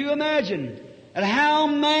did you imagine at how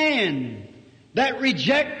man that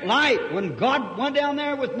reject light, when God went down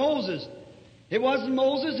there with Moses, it wasn't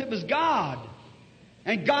Moses, it was God.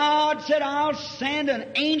 And God said, I'll send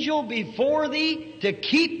an angel before thee to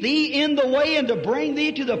keep thee in the way and to bring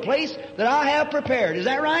thee to the place that I have prepared. Is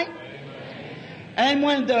that right? Amen. And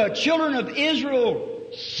when the children of Israel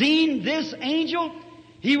seen this angel,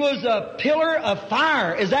 he was a pillar of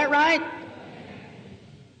fire. Is that right?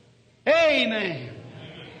 Amen.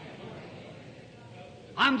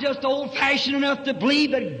 I'm just old-fashioned enough to believe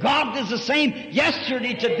that God is the same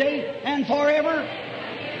yesterday, today, and forever.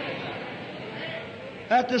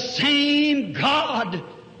 That the same God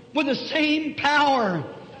with the same power.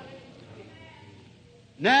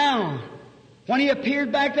 Now, when He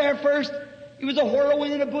appeared back there first, He was a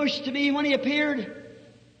whirlwind in a bush to me when He appeared.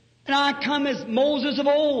 And I come as Moses of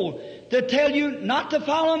old to tell you not to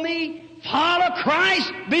follow me, follow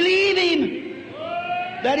Christ, believe Him.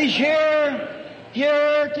 That He's here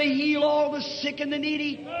to heal all the sick and the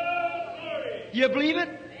needy. You believe it?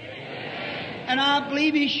 And I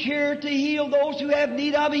believe He's here to heal those who have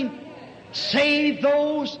need of Him. Save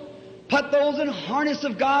those. Put those in harness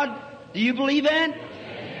of God. Do you believe that?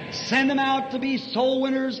 Send them out to be soul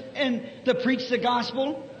winners and to preach the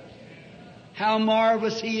gospel. How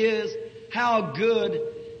marvelous He is. How good.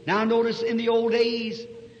 Now notice in the old days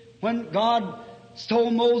when God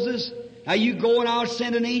told Moses, now you go and I'll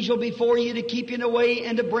send an angel before you to keep you in the way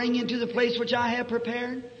and to bring you to the place which I have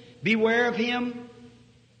prepared. Beware of him.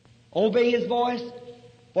 Obey his voice.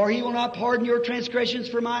 For he will not pardon your transgressions,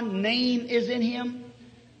 for my name is in him.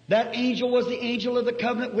 That angel was the angel of the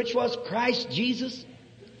covenant, which was Christ Jesus.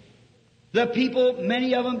 The people,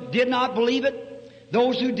 many of them, did not believe it.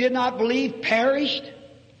 Those who did not believe perished.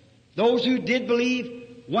 Those who did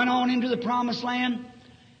believe went on into the promised land.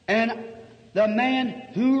 And the man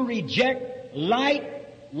who reject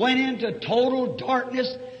light went into total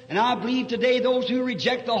darkness. And I believe today those who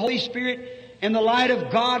reject the Holy Spirit and the light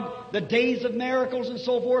of God, the days of miracles and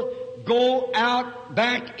so forth, go out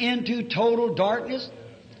back into total darkness.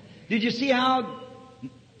 Did you see how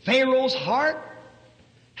Pharaoh's heart,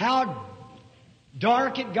 how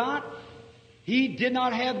dark it got? He did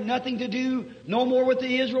not have nothing to do no more with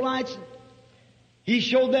the Israelites. He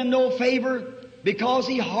showed them no favor because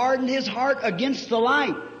he hardened his heart against the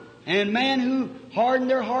light. And man who hardened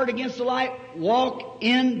their heart against the light walk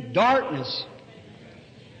in darkness.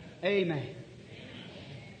 Amen.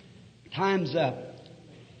 Time's up.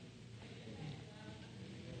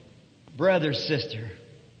 Brother, sister,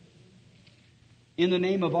 in the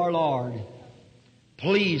name of our Lord,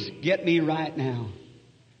 please get me right now.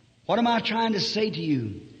 What am I trying to say to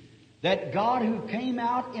you? That God who came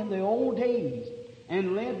out in the old days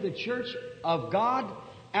and led the church of God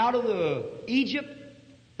out of the Egypt,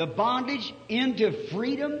 the bondage, into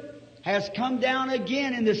freedom, has come down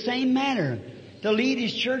again in the same manner to lead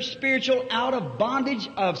His church spiritual out of bondage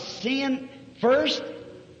of sin first,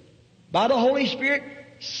 by the Holy Spirit,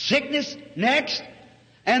 sickness next,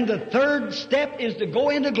 and the third step is to go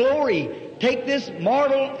into glory. Take this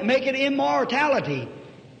mortal and make it immortality.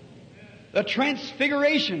 The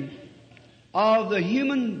transfiguration of the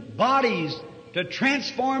human bodies to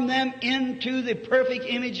transform them into the perfect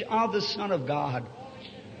image of the Son of God.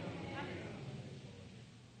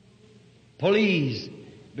 Please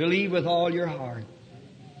believe with all your heart.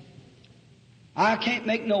 I can't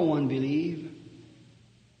make no one believe.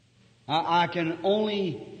 I can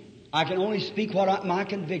only speak what my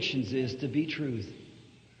convictions is to be truth.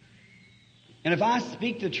 And if I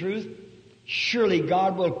speak the truth, surely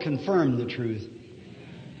God will confirm the truth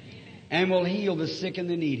and will heal the sick and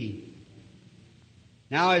the needy.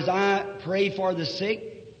 Now, as I pray for the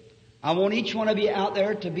sick, I want each one of you out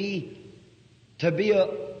there to be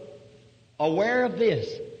aware of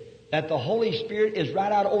this, that the Holy Spirit is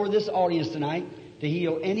right out over this audience tonight to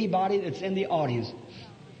heal anybody that's in the audience.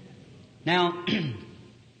 Now,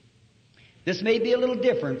 this may be a little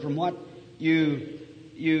different from what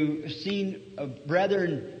you've seen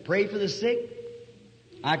brethren pray for the sick.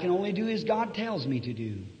 I can only do as God tells me to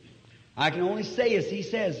do. I can only say as He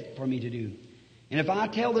says for me to do. And if I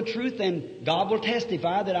tell the truth, then God will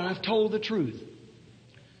testify that I've told the truth.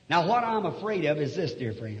 Now, what I'm afraid of is this,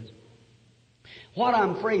 dear friends. What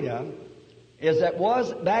I'm afraid of is that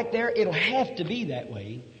was back there, it'll have to be that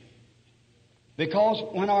way. Because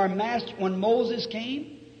when Moses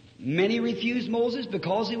came, many refused Moses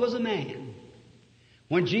because he was a man.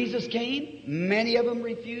 When Jesus came, many of them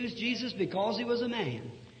refused Jesus because he was a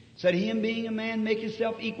man. Said, Him being a man, make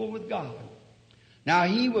Himself equal with God. Now,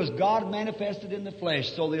 He was God manifested in the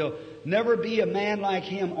flesh, so there'll never be a man like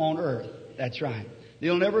Him on earth. That's right.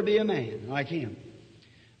 There'll never be a man like Him.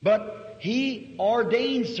 But He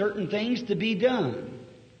ordained certain things to be done.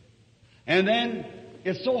 And then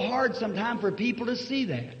it's so hard sometimes for people to see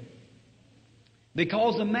that.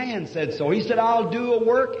 Because a man said so. He said, I'll do a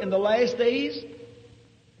work in the last days.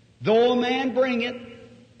 Though a man bring it,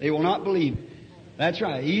 they will not believe it. That's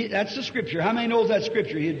right. That's the Scripture. How many knows that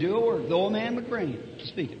Scripture? He'd do a work, though a man would bring it to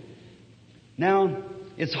speak it. Now,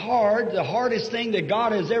 it's hard. The hardest thing that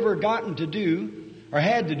God has ever gotten to do, or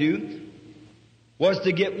had to do, was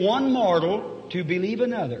to get one mortal to believe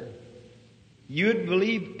another. You'd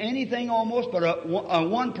believe anything almost, but a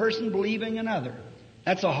one person believing another.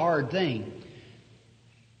 That's a hard thing.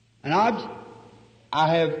 And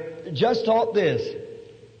I have just taught this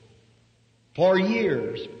for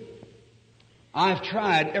years. I've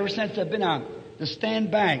tried, ever since I've been out, to stand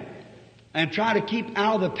back and try to keep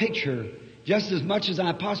out of the picture just as much as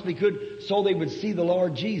I possibly could so they would see the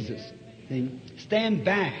Lord Jesus. See? Stand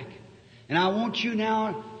back. And I want you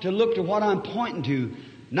now to look to what I'm pointing to.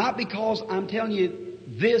 Not because I'm telling you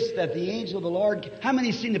this, that the angel of the Lord... How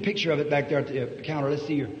many have seen the picture of it back there at the counter? Let's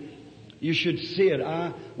see here. You should see it.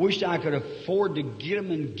 I wish I could afford to get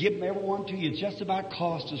them and give them everyone to you. It just about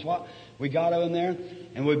cost us what we got of them there.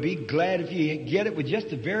 And we'd be glad if you get it with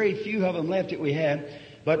just the very few of them left that we had.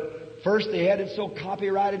 But first they had it so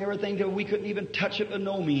copyrighted and everything that we couldn't even touch it by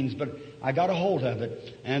no means. But I got a hold of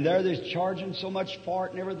it. And there they're charging so much for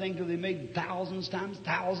it and everything till they made thousands times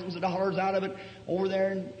thousands of dollars out of it over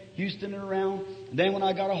there in Houston and around. And then when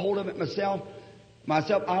I got a hold of it myself,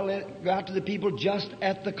 I let it go out to the people just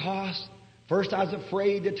at the cost. First I was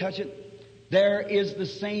afraid to touch it. There is the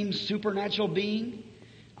same supernatural being.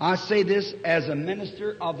 I say this as a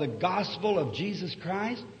minister of the gospel of Jesus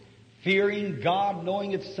Christ, fearing God,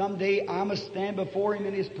 knowing that someday I must stand before Him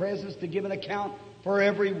in His presence to give an account for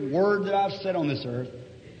every word that I've said on this earth.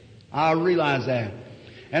 I realize that.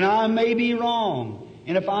 And I may be wrong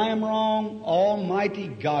And if I am wrong, Almighty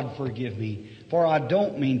God forgive me, for I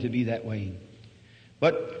don't mean to be that way.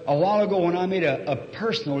 But a while ago when I made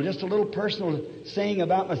just a little personal saying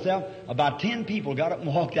about myself, about 10 people got up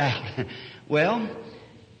and walked out. Well,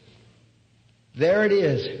 there it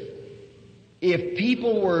is. If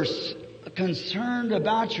people were concerned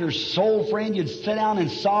about your soul, friend, you'd sit down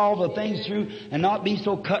and solve the things through and not be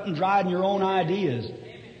so cut and dried in your own ideas.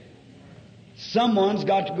 Someone's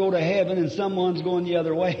got to go to heaven and someone's going the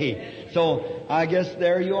other way. So I guess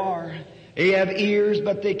there you are. They have ears,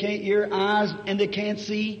 but they can't hear, eyes, and they can't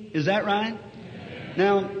see. Is that right?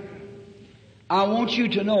 Now, I want you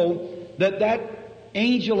to know that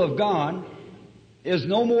angel of God is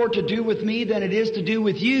no more to do with me than it is to do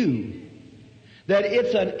with you. That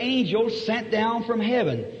it's an angel sent down from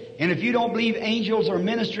heaven. And if you don't believe angels are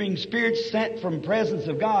ministering spirits sent from the presence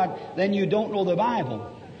of God, then you don't know the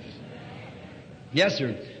Bible. Yes,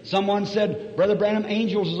 sir. Someone said, Brother Branham,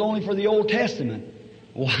 angels is only for the Old Testament.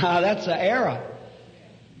 Wow, that's an error.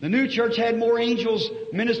 The new church had more angels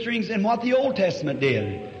ministering than what the Old Testament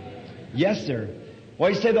did. Yes, sir. Well,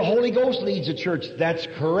 you say the Holy Ghost leads the church. That's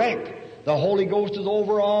correct. The Holy Ghost is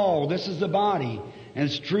over all. This is the body. And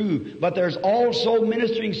it's true. But there's also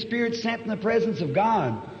ministering spirits sent in the presence of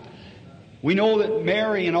God. We know that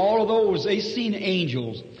Mary and all of those, they've seen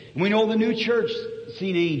angels. And we know the new church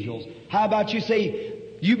seen angels. How about you say,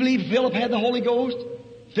 you believe Philip had the Holy Ghost?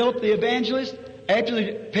 Philip the evangelist? After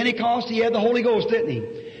the Pentecost, he had the Holy Ghost, didn't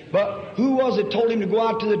he? But who was it told him to go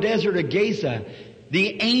out to the desert of Gaza?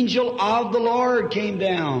 The angel of the Lord came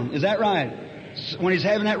down. Is that right? When he's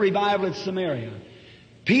having that revival at Samaria.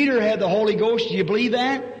 Peter had the Holy Ghost. Do you believe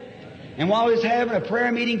that? And while he was having a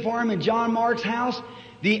prayer meeting for him in John Mark's house,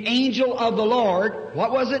 the angel of the Lord,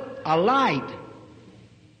 what was it? A light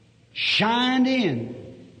shined in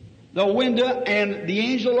the window, and the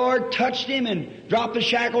angel of the Lord touched him and dropped the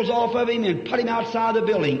shackles off of him and put him outside the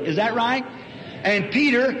building. Is that right? And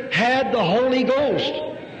Peter had the Holy Ghost.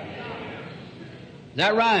 Is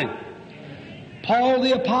that right? Paul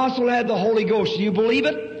the Apostle had the Holy Ghost. Do you believe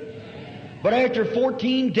it? But after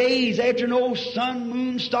 14 days, after no sun,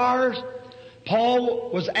 moon, stars,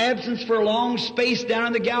 Paul was absent for a long space down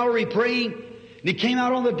in the gallery praying. And he came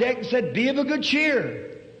out on the deck and said, be of a good cheer.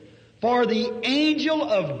 For the angel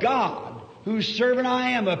of God, whose servant I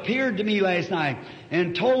am, appeared to me last night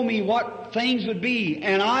and told me what things would be.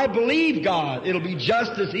 And I believe God. It'll be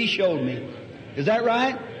just as He showed me. Is that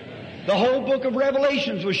right? The whole book of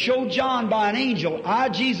Revelations was showed John by an angel. I,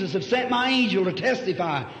 Jesus, have sent my angel to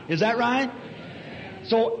testify. Is that right?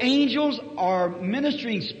 So angels are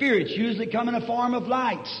ministering spirits, usually come in a form of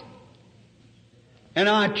lights. And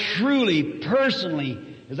I truly, personally,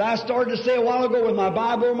 as I started to say a while ago with my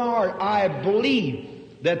Bible in my heart, I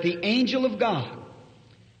believe that the angel of God,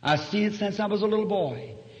 I've seen it since I was a little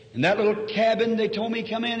boy. In that little cabin, they told me,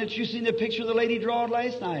 come in, that you seen the picture the lady drawed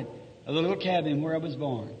last night of the little cabin where I was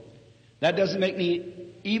born. That doesn't make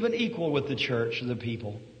me even equal with the church or the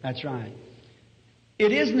people. That's right.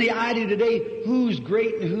 It isn't the idea today who's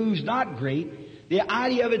great and who's not great. The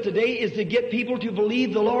idea of it today is to get people to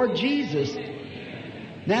believe the Lord Jesus.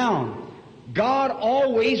 Now, God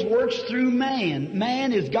always works through man.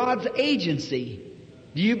 Man is God's agency.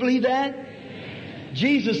 Do you believe that?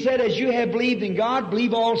 Jesus said, as you have believed in God,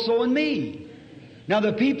 believe also in me. Now,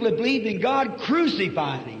 the people that believed in God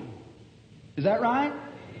crucified Him. Is that right?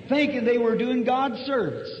 Thinking they were doing God's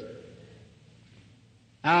service.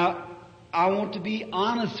 Now, I want to be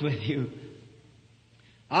honest with you.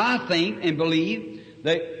 I think and believe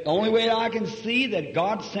that the only way I can see that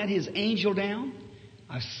God sent His angel down,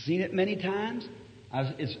 I've seen it many times. I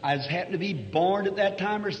just happened to be born at that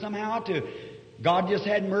time or somehow God just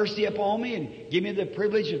had mercy upon me and give me the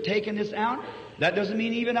privilege of taking this out. That doesn't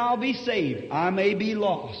mean even I'll be saved. I may be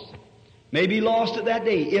lost. May be lost at that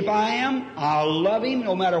day. If I am, I'll love Him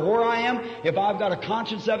no matter where I am. If I've got a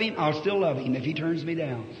conscience of Him, I'll still love Him if He turns me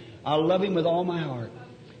down. I'll love Him with all my heart.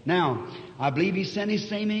 Now, I believe He sent His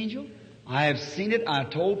same angel. I have seen it. I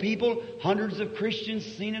told people, hundreds of Christians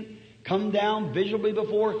seen it come down visibly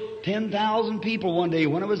before 10,000 people one day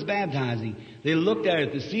when I was baptizing. They looked at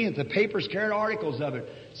it, they seen it. The papers carried articles of it.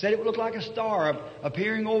 Said it would look like a star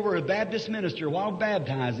appearing over a Baptist minister while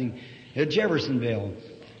baptizing at Jeffersonville.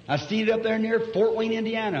 I seen it up there near Fort Wayne,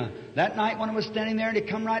 Indiana. That night when I was standing there, and it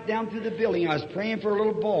come right down through the building. I was praying for a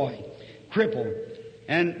little boy, crippled.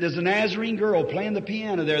 And there's a Nazarene girl playing the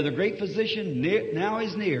piano there. The great physician now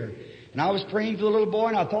is near. And I was praying for the little boy,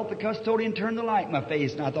 and I thought the custodian turned the light in my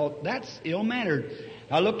face. And I thought, that's ill-mannered.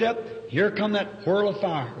 I looked up, here come that whirl of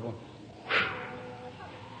fire.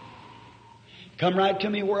 Come right to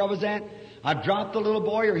me where I was at. I dropped the little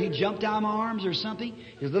boy, or he jumped out of my arms or something.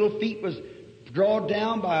 His little feet was drawn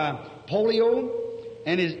down by polio,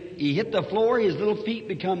 and he hit the floor. His little feet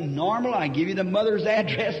become normal. I give you the mother's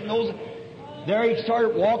address and those. There he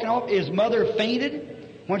started walking off. His mother fainted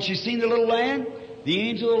when she seen the little lad. The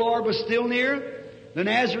angel of the Lord was still near. The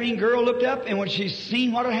Nazarene girl looked up, and when she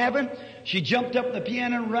seen what had happened, she jumped up the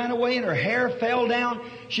piano and ran away, and her hair fell down.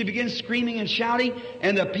 She began screaming and shouting,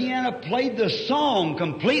 and the piano played the song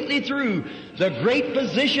completely through. The great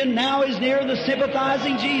physician now is near, the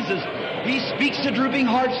sympathizing Jesus. He speaks to drooping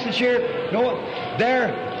hearts to cheer. No,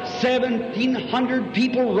 there 1,700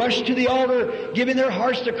 people rushed to the altar, giving their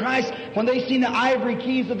hearts to Christ. When they seen the ivory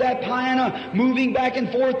keys of that piano moving back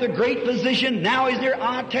and forth, the great physician now is there.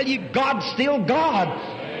 I tell you, God's still God.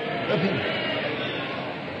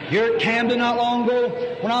 Here at Camden not long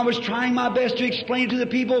ago, when I was trying my best to explain to the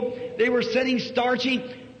people, they were sitting starchy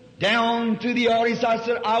down through the audience. I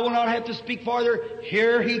said, I will not have to speak farther.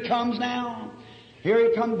 Here he comes now. Here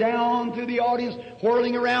he come down through the audience,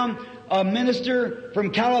 whirling around. A minister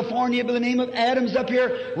from California by the name of Adams up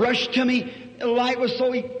here rushed to me. The light was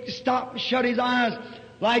so he stopped and shut his eyes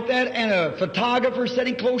like that, and a photographer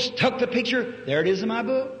sitting close took the picture. There it is in my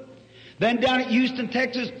book. Then down at Houston,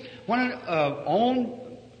 Texas, out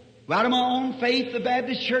of my own faith, the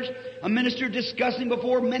Baptist church, a minister discussing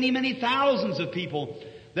before many, many thousands of people.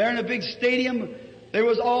 There in a big stadium, there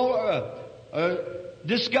was all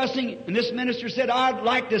discussing, and this minister said, I'd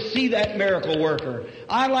like to see that miracle worker.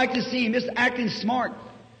 I'd like to see him just acting smart.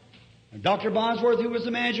 And Dr. Bosworth, who was the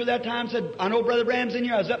manager at that time, said, I know Brother Branham's in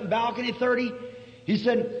here. I was up in balcony 30. He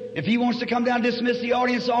said, if he wants to come down and dismiss the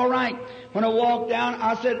audience, all right. When I walked down,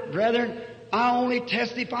 I said, brethren, I only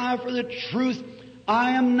testify for the truth.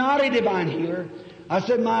 I am not a divine healer. I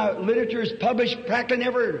said, my literature is published practically in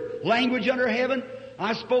every language under heaven.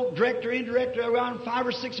 I spoke direct or indirect to around 5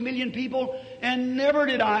 or 6 million people, and never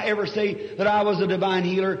did I ever say that I was a divine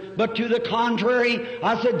healer. But to the contrary,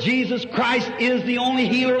 I said, Jesus Christ is the only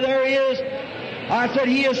healer there is. I said,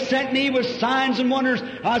 He has sent me with signs and wonders.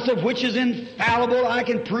 I said, which is infallible. I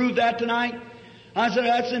can prove that tonight. I said,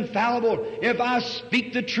 that's infallible. If I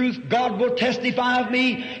speak the truth, God will testify of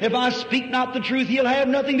me. If I speak not the truth, He'll have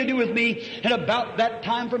nothing to do with me. And about that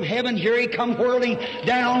time from heaven, here He come whirling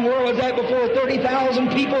down. Where was that before? 30,000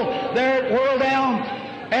 people there it whirled down.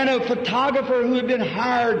 And a photographer who had been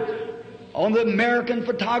hired on the American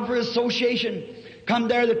Photographer Association come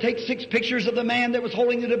there to take 6 pictures of the man that was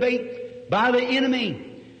holding the debate by the enemy.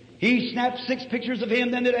 He snapped 6 pictures of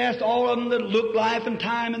him, then it asked all of them that looked life and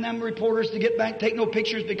time and them reporters to get back, take no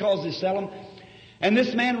pictures because they sell them. And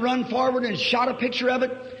this man run forward and shot a picture of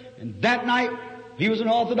it. And that night, he was an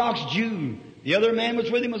Orthodox Jew. The other man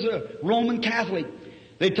was with him was a Roman Catholic.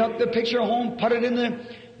 They took the picture home, put it in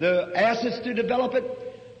the assets to develop it,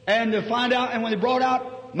 and to find out, and when they brought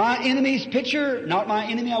out my enemy's picture, not my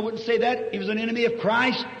enemy, I wouldn't say that, he was an enemy of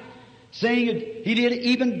Christ, saying he did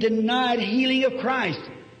even denied healing of Christ.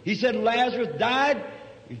 He said Lazarus died.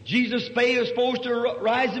 Jesus was supposed to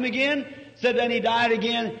rise him again. Said then he died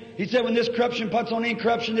again. He said when this corruption puts on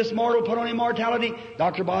incorruption, this mortal put on immortality.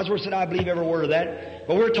 Dr. Bosworth said, I believe every word of that.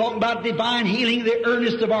 But we're talking about divine healing, the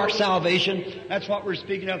earnest of our salvation. That's what we're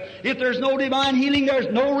speaking of. If there's no divine healing,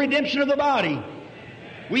 there's no redemption of the body.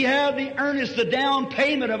 We have the earnest, the down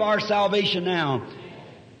payment of our salvation now.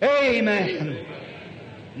 Amen.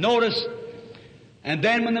 Notice. And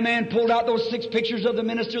then when the man pulled out those 6 pictures of the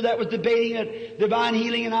minister that was debating at divine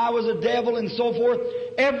healing and I was a devil and so forth,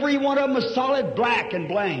 every one of them was solid black and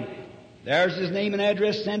blank. There's his name and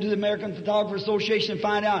address. Send to the American Photographer Association and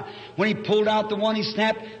find out. When he pulled out the one he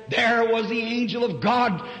snapped, there was the angel of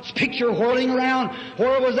God's picture whirling around.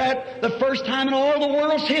 Where was that? The first time in all the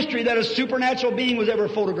world's history that a supernatural being was ever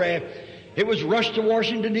photographed. It was rushed to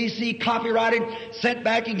Washington, D.C., copyrighted, sent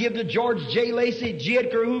back and given to George J. Lacey, G.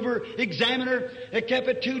 Edgar Hoover, Examiner. They kept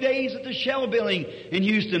it 2 days at the Shell Building in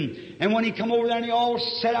Houston. And when he come over there and they all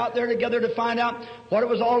sat out there together to find out what it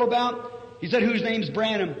was all about, he said, whose name's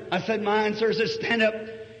Branham? I said, mine, sir. He said, stand up.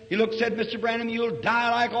 He looked, said, Mr. Branham, you'll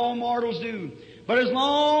die like all mortals do. But as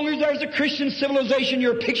long as there's a Christian civilization,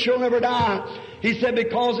 your picture will never die. He said,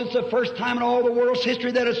 because it's the first time in all the world's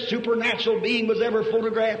history that a supernatural being was ever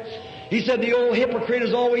photographed. He said the old hypocrite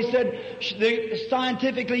has always said,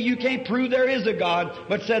 scientifically you can't prove there is a God,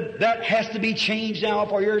 but said that has to be changed now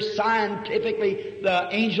for your scientifically the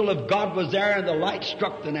angel of God was there and the light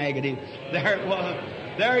struck the negative. There it was.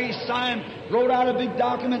 There he signed, wrote out a big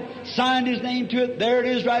document, signed his name to it. There it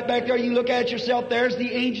is right back there. You look at it yourself. There's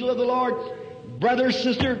the angel of the Lord. Brother,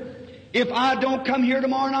 sister, if I don't come here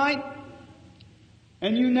tomorrow night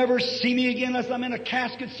and you never see me again unless I'm in a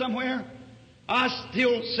casket somewhere, I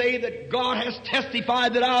still say that God has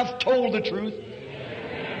testified that I've told the truth.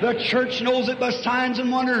 The church knows it by signs and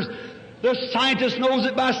wonders. The scientist knows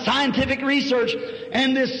it by scientific research.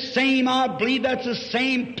 And this same, I believe that's the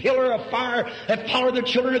same pillar of fire that followed the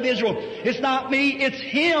children of Israel. It's not me, it's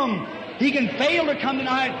Him. He can fail to come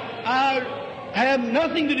tonight. I have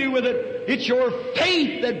nothing to do with it. It's your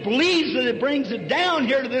faith that believes that it brings it down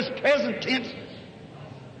here to this present tense.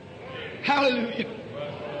 Hallelujah.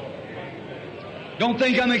 Don't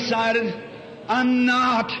think I'm excited. I'm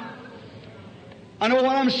not. I know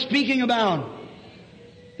what I'm speaking about.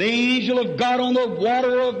 The angel of God on the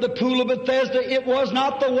water of the pool of Bethesda, it was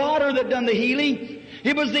not the water that done the healing.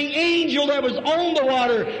 It was the angel that was on the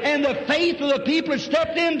water, and the faith of the people had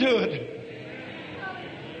stepped into it.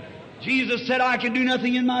 Jesus said, I can do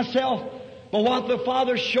nothing in myself, but what the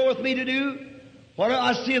Father showeth me to do, what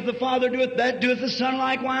I seeth the Father doeth, that doeth the Son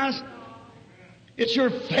likewise. It's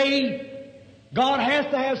your faith. God has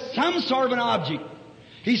to have some sort of an object.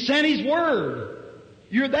 He sent His Word.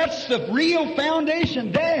 That's the real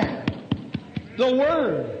foundation there. The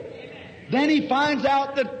Word. Then He finds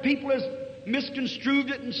out that people has misconstrued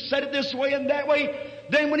it and said it this way and that way.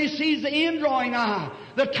 Then when He sees the end drawing nigh,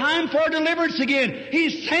 the time for deliverance again,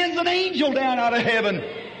 He sends an angel down out of heaven.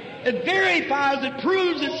 It verifies it,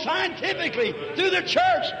 proves it scientifically through the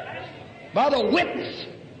church by the witness.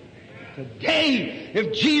 Today,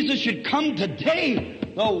 if Jesus should come today,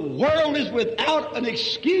 the world is without an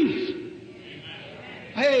excuse.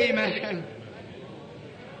 Amen.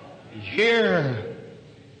 Here.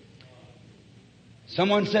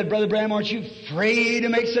 Someone said, Brother Branham, aren't you afraid to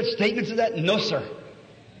make such statements as that? No, sir.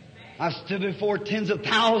 I stood before tens of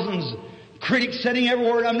thousands, critics sitting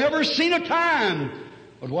everywhere. I've never seen a time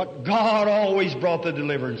but what God always brought the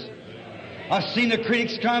deliverance. I've seen the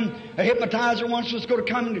critics come. A hypnotizer once was going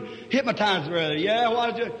to come and hypnotize the brother. Yeah,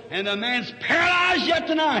 what is it? And the man's paralyzed yet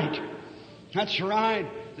tonight. That's right.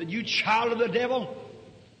 Said, you child of the devil,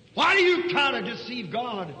 why do you try to deceive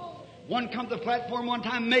God? One come to the platform one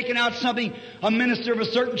time making out something, a minister of a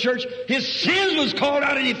certain church, his sins was called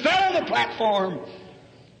out and he fell on the platform.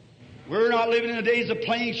 We're not living in the days of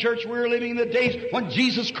playing church. We're living in the days when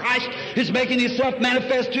Jesus Christ is making Himself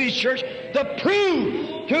manifest to His church to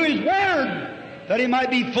prove to His Word that He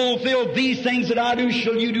might be fulfilled. These things that I do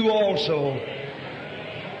shall you do also.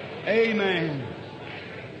 Amen.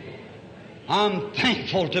 I'm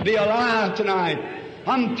thankful to be alive tonight.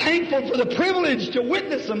 I'm thankful for the privilege to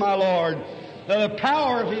witness to my Lord the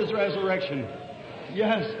power of His resurrection.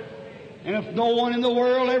 Yes. And if no one in the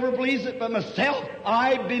world ever believes it but myself,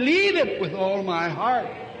 I believe it with all my heart.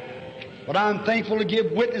 But I'm thankful to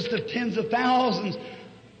give witness to tens of thousands,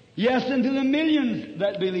 yes, and to the millions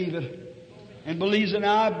that believe it. And believes it. And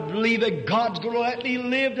I believe that God's going to let me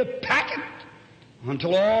live to pack it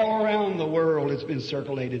until all around the world it's been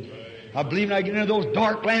circulated. I believe when I get into those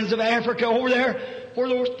dark lands of Africa over there, where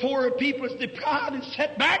those poor people is deprived and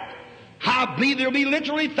set back, I believe there'll be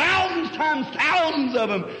literally thousands times thousands of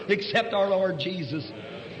them except our Lord Jesus.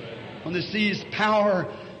 When they see His power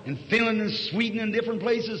in Finland and Sweden and different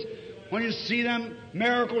places, when you see them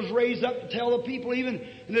miracles raised up to tell the people even,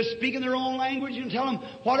 and they're speaking their own language and tell them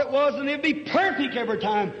what it was, and they'd be perfect every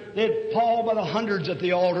time. They'd fall by the hundreds at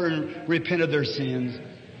the altar and repent of their sins.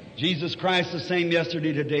 Jesus Christ the same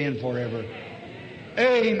yesterday, today, and forever.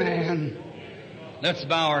 Amen. Let's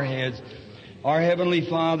bow our heads. Our Heavenly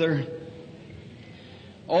Father,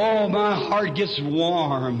 oh, my heart gets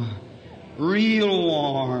warm, real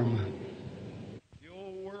warm. The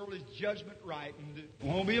old world is judgment ripened. It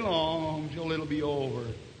won't be long till it'll be over.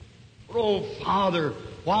 But, oh, Father,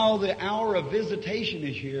 while the hour of visitation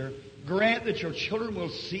is here, grant that your children will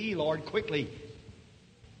see, Lord, quickly.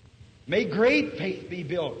 May great faith be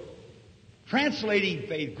built. Translating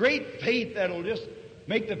faith, great faith that'll just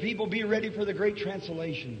make the people be ready for the great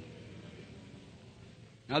translation.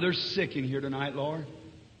 Now, they're sick in here tonight, Lord.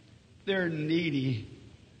 They're needy.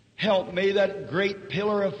 Help me, that great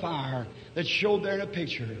pillar of fire that showed there in a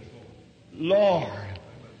picture. Lord,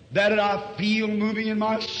 that I feel moving in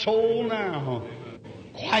my soul now,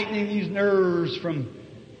 quietening these nerves from...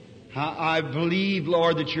 I believe,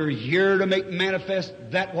 Lord, that you're here to make manifest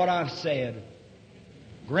that what I've said.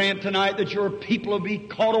 Grant tonight that your people will be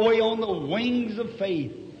caught away on the wings of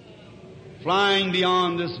faith, flying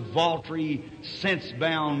beyond this vaulty,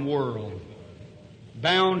 sense-bound world,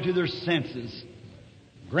 bound to their senses.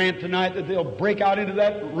 Grant tonight that they'll break out into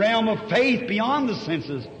that realm of faith beyond the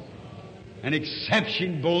senses, and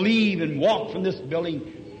exception, believe, and walk from this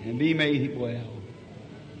building and be made well.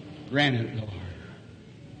 Grant it, Lord.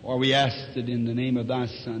 For we ask it in the name of thy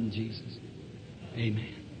Son, Jesus.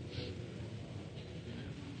 Amen.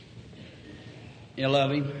 You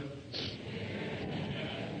love Him?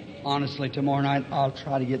 Honestly, tomorrow night I'll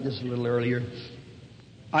try to get this a little earlier.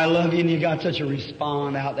 I love you, and you got such a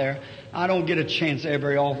respond out there. I don't get a chance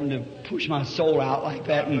very often to push my soul out like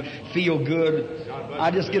that and feel good.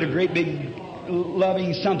 I just get a great big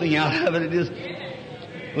loving something out of it. It just,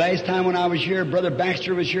 last time when I was here, Brother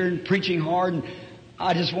Baxter was here and preaching hard, and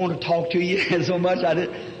I just want to talk to you so much.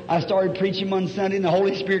 I started preaching one Sunday, and the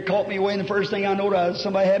Holy Spirit caught me away, and the first thing I noticed,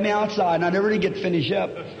 somebody had me outside, and I never did get to finish up.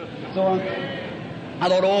 So I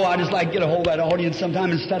thought, I just like to get a hold of that audience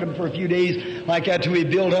sometime and set them for a few days like that till we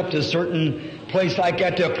build up to a certain place like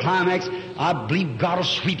that to a climax. I believe God will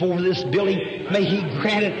sweep over this building. May He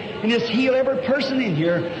grant it and just heal every person in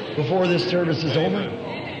here before this service is over.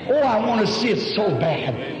 I want to see it so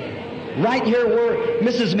bad. Right here where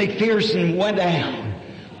Mrs. McPherson went down.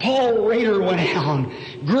 Paul Rader went down.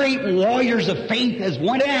 Great warriors of faith has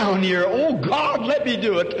went down here. Oh God, let me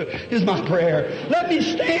do it, is my prayer. Let me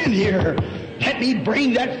stand here. Let me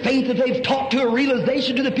bring that faith that they've taught to a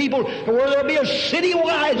realization to the people where there'll be a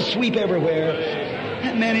citywide sweep everywhere.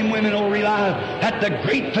 And men and women will realize that the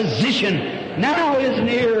great physician now is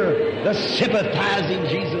near, the sympathizing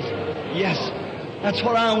Jesus. Yes, that's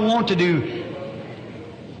what I want to do.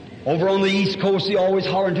 Over on the East Coast, they always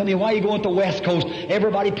holler and tell me, why are you going to the West Coast?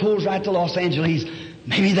 Everybody pulls right to Los Angeles.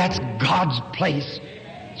 Maybe that's God's place.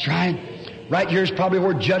 That's right. Right here is probably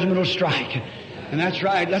where judgment will strike. And that's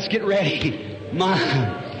right. Let's get ready.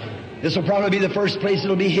 This will probably be the first place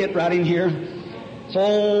it'll be hit right in here.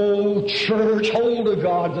 So, church, hold of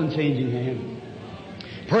God's unchanging hand.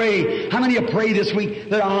 Pray. How many will pray this week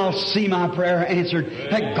that I'll see my prayer answered?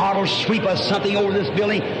 That God will sweep us something over this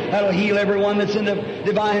building that'll heal everyone that's in the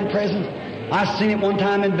divine presence. I seen it one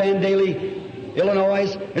time in Vandalia,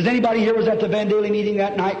 Illinois. Is anybody here was at the Vandalia meeting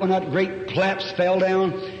that night when that great collapse fell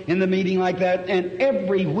down in the meeting like that? And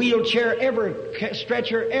every wheelchair, every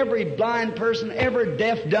stretcher, every blind person, every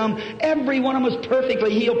deaf, dumb, every one of them was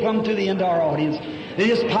perfectly healed plumb through the entire audience. They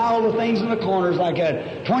just piled the things in the corners like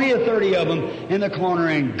that. 20 or 30 of them in the corner.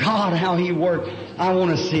 And God, how He worked. I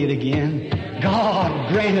want to see it again. God,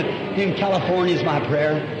 grant it in California is my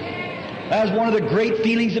prayer. That was one of the great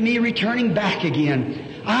feelings of me returning back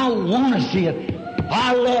again. I want to see it.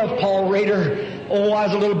 I love Paul Rader. I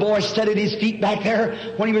was a little boy, sat at his feet back there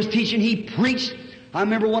when he was teaching. He preached. I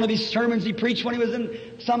remember one of his sermons he preached when he was in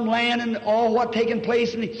some land and all what taking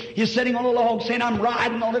place. And he's sitting on a log saying, I'm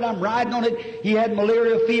riding on it, I'm riding on it. He had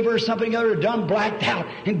malaria fever or something or other, done blacked out.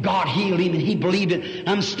 And God healed him and he believed it.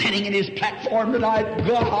 I'm standing in his platform tonight.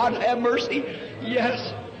 God have mercy.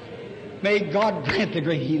 Yes. May God grant the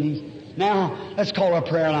great healings. Now, let's call our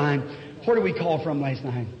prayer line. Where did we call from last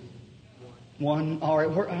night? One. All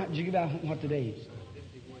right. Did you give out what today is?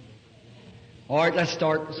 All right. Let's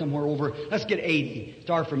start somewhere over. Let's get 80.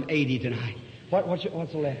 Start from 80 tonight. What's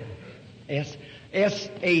the letter? S. S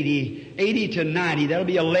 80. 80 to 90. That'll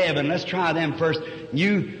be 11. Let's try them first.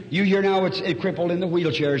 You here now. It's crippled in the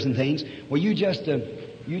wheelchairs and things. Well, you just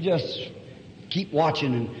keep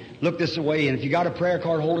watching and look this way. And if you got a prayer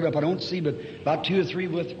card, hold it up. I don't see, but about 2 or 3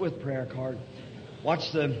 with prayer card.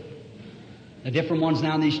 Watch the different ones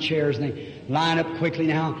now in these chairs, and they line up quickly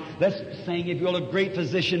now. Let's sing, if you will, a great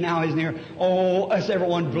physician now is near. Oh, let's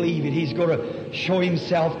everyone believe it. He's going to show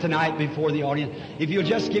Himself tonight before the audience. If you'll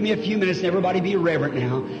just give me a few minutes, and everybody be reverent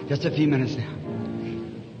now. Just a few minutes now.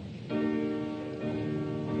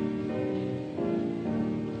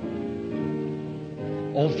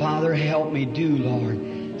 Oh, Father, help me do,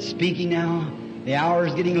 Lord. Speaking now, the hour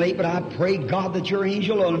is getting late, but I pray, God, that Your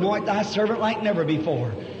angel will anoint Thy servant like never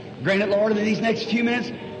before. Grant it, Lord, in these next few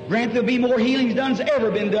minutes. Grant there'll be more healings done than's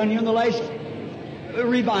ever been done here in the last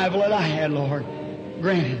revival that I had, Lord.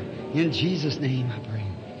 Grant it. In Jesus' name I pray.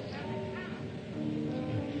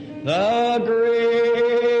 The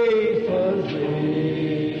great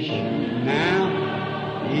physician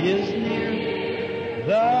now is near.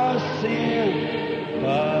 The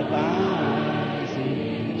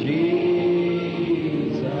sympathizing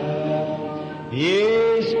Jesus.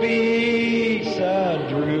 He speaks a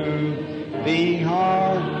drooping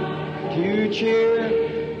heart to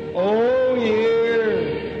cheer. Oh,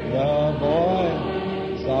 hear the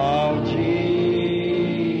voice of Jesus.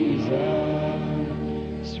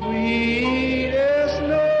 Sweetest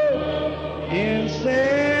note in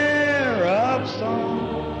seraph's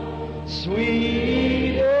song,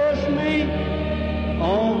 sweetest name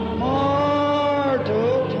on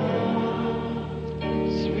mortal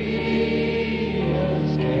tongue,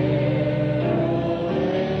 sweetest carol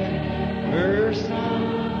ever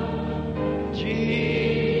sung,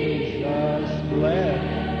 Jesus,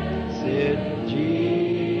 blessed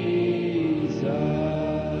Jesus.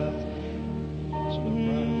 So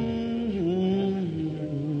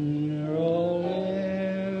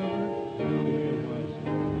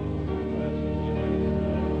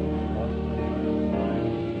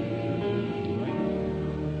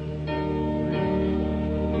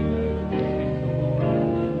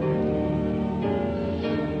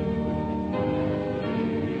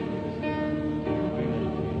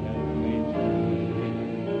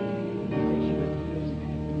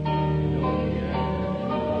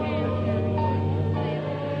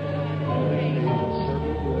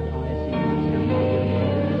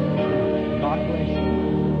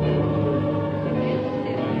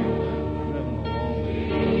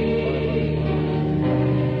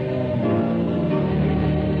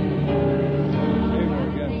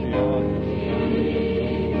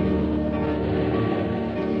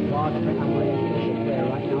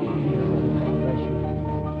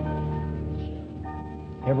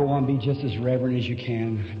and be just as reverent as you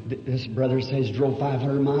can. This brother says drove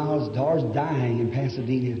 500 miles, daughter's dying in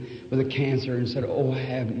Pasadena with a cancer, and said, oh,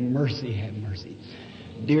 have mercy, have mercy.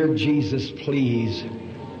 Dear Jesus, please.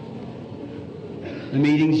 The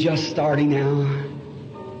meeting's just starting now.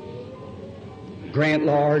 Grant,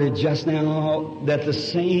 Lord, just now that the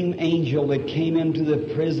same angel that came into the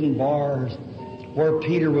prison bars where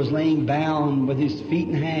Peter was laying bound with his feet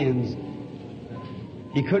and hands,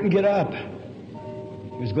 he couldn't get up.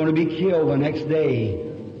 He was going to be killed the next day.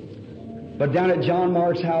 But down at John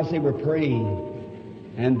Mark's house they were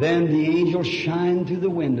praying. And then the angel shined through the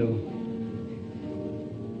window.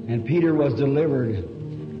 And Peter was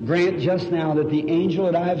delivered. Grant just now that the angel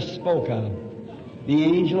that I have spoke of, the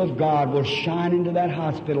angel of God, will shine into that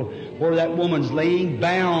hospital where that woman's laying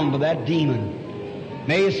bound with that demon.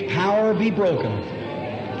 May his power be broken.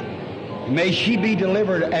 May she be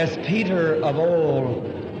delivered as Peter of old,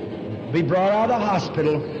 be brought out of the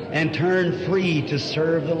hospital and turned free to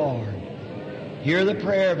serve the Lord. Hear the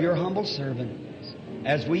prayer of your humble servant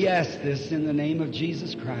as we ask this in the name of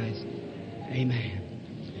Jesus Christ.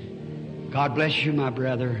 Amen. God bless you, my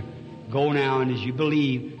brother. Go now, and as you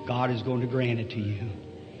believe, God is going to grant it to you.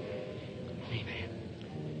 Amen.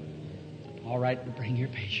 All right, bring your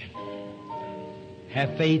patient.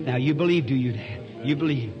 Have faith now. You believe, do you, Dad? You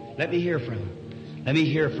believe. Let me hear from him. Let me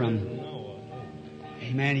hear from him.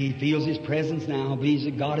 Amen. He feels His presence now. Believes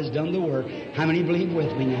that God has done the work. How many believe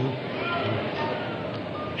with me now?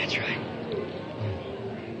 That's right.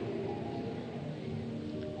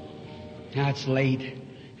 Now it's late.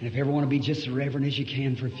 And if you ever want to be just as reverent as you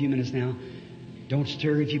can for a few minutes now, don't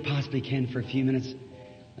stir if you possibly can for a few minutes.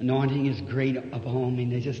 Anointing is great upon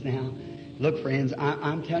me just now. Look, friends,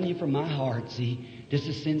 I'm telling you from my heart, see, just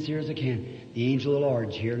as sincere as I can, the angel of the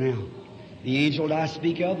Lord's here now. The angel that I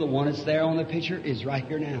speak of, the one that's there on the picture, is right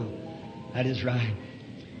here now. That is right.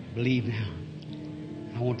 Believe now.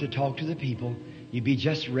 I want to talk to the people. You be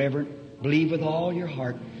just reverent. Believe with all your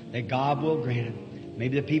heart that God will grant it.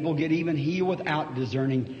 Maybe the people get even healed without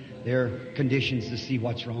discerning their conditions to see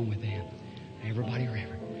what's wrong with them. Everybody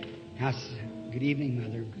reverent. Now, good evening,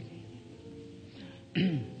 Mother.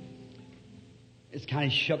 It's kind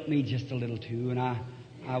of shook me just a little too, and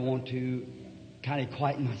I want to kind of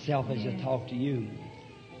quieten myself as I talk to you.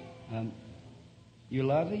 You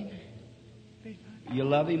love Him? You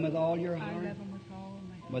love Him with all your heart? I love Him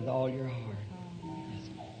with all your heart.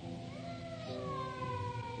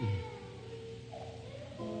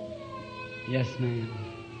 Yes, ma'am.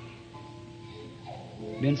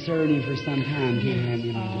 Been serving for some time too, haven't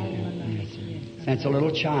you, my dear? Yes, sir. Since a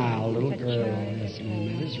little child, little girl. Yes,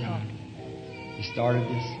 ma'am. That is right. You started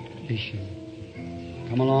this mission.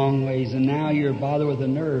 Come a long ways, and now you're bothered with a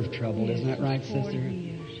nerve trouble. Isn't that right, sister?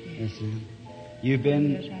 Yes, ma'am.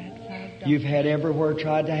 You've had everywhere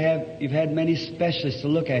you've had many specialists to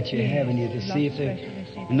look at you, haven't you, to see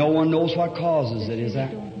if no one knows what causes it, is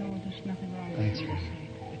that? That's right.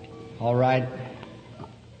 All right.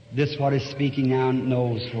 This what is speaking now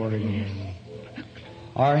knows what it is.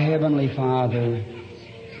 Our Heavenly Father,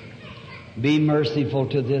 be merciful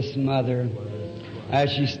to this mother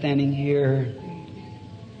as she's standing here.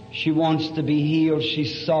 She wants to be healed.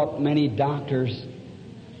 She's sought many doctors,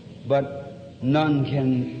 but none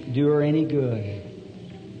can do her any good.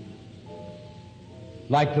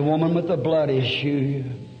 Like the woman with the blood issue,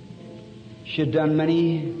 she had done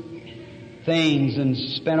many things and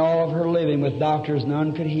spent all of her living with doctors.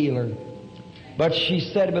 None could heal her. But she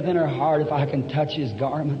said within her heart, if I can touch His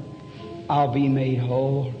garment, I'll be made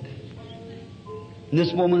whole. And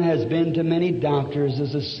this woman has been to many doctors,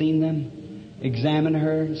 has seen them, examine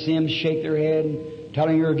her, see them shake their head,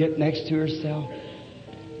 telling her to get next to herself.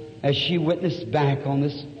 As she witnessed back on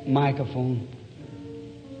this microphone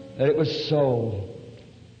that it was so.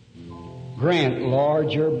 Grant,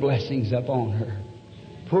 Lord, your blessings upon her.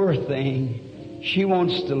 Poor thing. She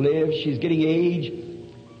wants to live. She's getting age.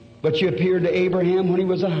 But you appeared to Abraham when he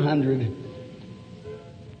was 100.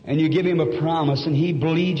 And you give him a promise, and he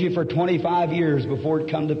believed you for 25 years before it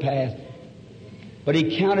come to pass. But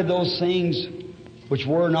he counted those things which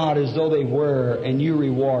were not as though they were, and you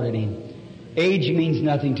rewarded him. Age means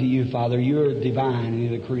nothing to you, Father. You're divine and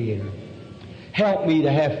you're the Creator. Help me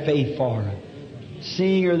to have faith for her.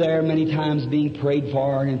 Seeing her there many times being prayed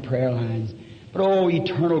for in prayer lines. But, oh,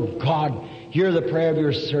 eternal God, hear the prayer of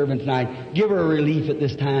your servant tonight. Give her relief at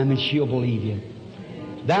this time, and she'll believe you.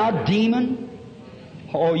 Thou demon,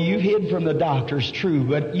 oh, you hid from the doctors, true,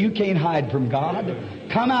 but you can't hide from God.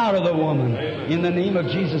 Come out of the woman in the name of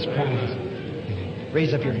Jesus Christ.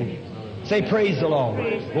 Raise up your hand. Say, praise the Lord.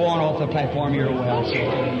 Go on off the platform. You're well.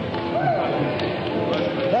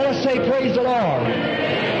 Let us say, praise the Lord.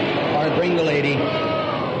 All right, bring the lady.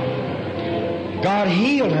 God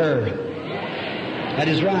healed her. That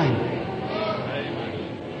is right.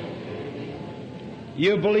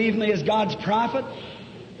 You believe me as God's prophet?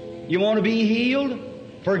 You want to be healed?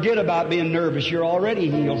 Forget about being nervous. You're already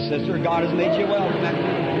healed, sister. God has made you well.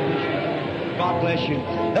 God bless you.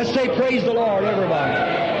 Let's say praise the Lord, everybody.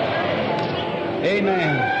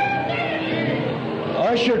 Amen.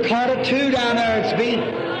 Usher caught it too down there. It's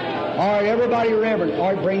being... All right, everybody reverent.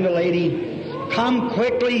 All right, bring the lady. Come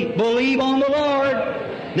quickly. Believe on the Lord.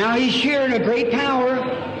 Now He's here in a great power.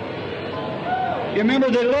 You remember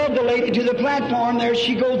they led the lady to the platform. There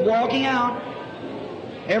she goes walking out.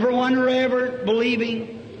 Everyone reverent,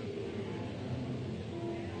 believing.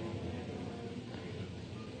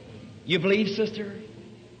 You believe, sister?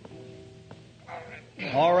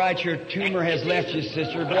 All right, your tumor has left you,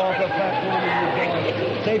 sister. Go off the platform and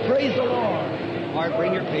rejoice. Say, praise the Lord. All right,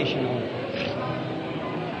 bring your patient on.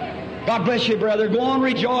 God bless you, brother. Go on,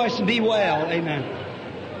 rejoice and be well. Amen.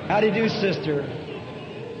 How do you do, sister?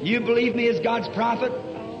 You believe me as God's prophet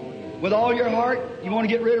with all your heart? You want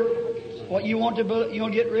to get rid of what you want to believe? You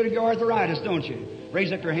want to get rid of your arthritis, don't you?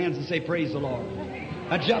 Raise up your hands and say, praise the Lord.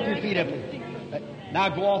 Now jump your feet up. Now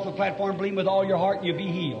go off the platform, believe with all your heart, and you'll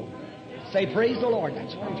be healed. Say, praise the Lord.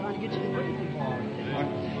 That's what I'm trying to get you to praise the Lord.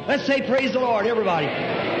 Right. Let's say, praise the Lord, everybody.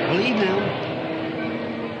 Believe now.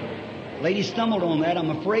 Lady stumbled on that.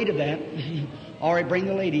 I'm afraid of that. All right, bring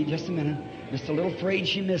the lady. Just a minute. Just a little afraid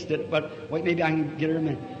she missed it, but wait, maybe I can get her a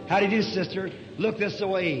minute. How do you do, sister? Look this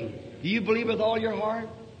way. Do you believe with all your heart?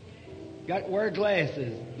 Wear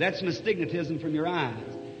glasses. That's mystigmatism from your eyes.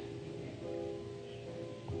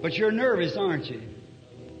 But you're nervous, aren't you?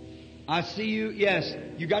 I see you. Yes,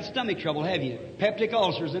 you got stomach trouble, have you? Peptic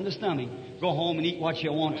ulcers in the stomach. Go home and eat what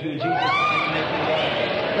you want to in Jesus Christ's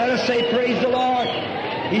name. Let us say, praise the Lord.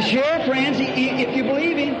 He's here, friends, if you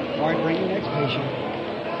believe Him. All right, bring the next patient.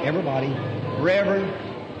 Everybody. Reverend,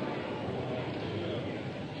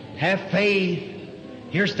 have faith.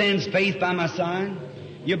 Here stands faith by my side.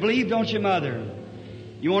 You believe, don't you, mother?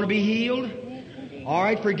 You want to be healed? All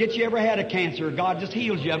right, forget you ever had a cancer. God just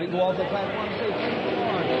heals you of it. Go off the platform and say, praise the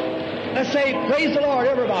Lord. Let's say, praise the Lord,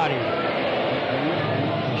 everybody.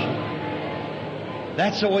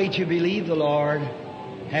 That's the way to believe the Lord.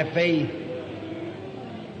 Have faith.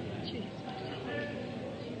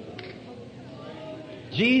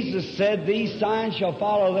 Jesus said, these signs shall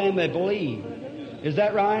follow them that believe. Is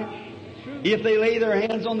that right? If they lay their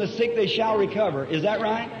hands on the sick, they shall recover. Is that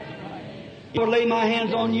right? If I would lay my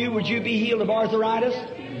hands on you, would you be healed of arthritis?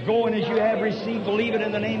 Go and as you have received, believe it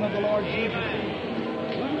in the name of the Lord Jesus.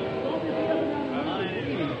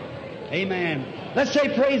 Amen. Let's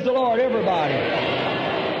say praise the Lord, everybody.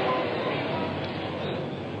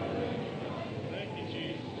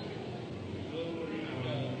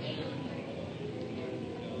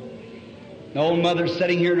 The old mother's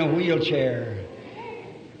sitting here in a wheelchair.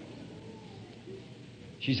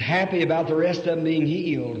 She's happy about the rest of them being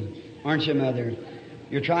healed. Aren't you, Mother?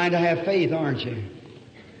 You're trying to have faith, aren't you?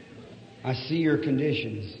 I see your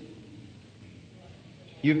conditions.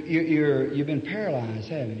 You've been paralyzed,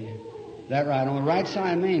 haven't you? That right? On the right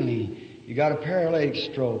side mainly, you got a paralytic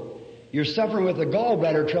stroke. You're suffering with a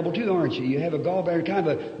gallbladder trouble too, aren't you? You have a gallbladder, kind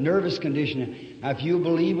of a nervous condition. Now, if you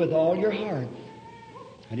believe with all your heart,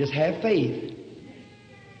 and just have faith.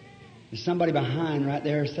 There's somebody behind right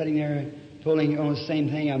there, sitting there, pulling on the same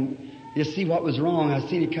thing. Just see what was wrong. I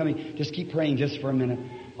seen it coming. Just keep praying just for a minute.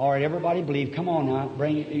 All right, everybody believe. Come on now.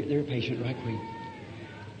 Bring their patient right quick.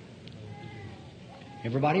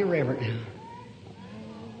 Everybody reverent now.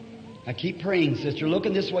 I keep praying, sister.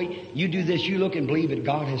 Looking this way. You do this. You look and believe that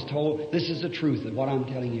God has told. This is the truth of what I'm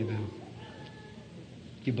telling you about.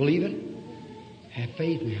 You believe it? Have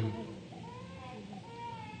faith now.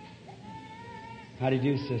 How do you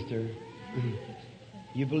do, sister?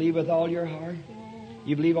 You believe with all your heart?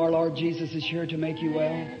 You believe our Lord Jesus is here to make you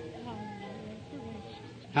well?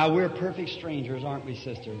 Now, we're perfect strangers, aren't we,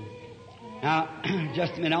 sister? Now,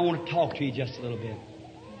 just a minute, I want to talk to you just a little bit.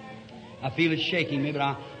 I feel it shaking me, but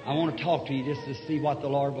I want to talk to you just to see what the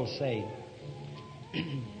Lord will say.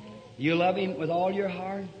 You love Him with all your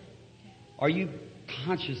heart? Are you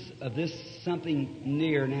conscious of this something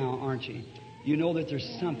near now, aren't you? You know that there's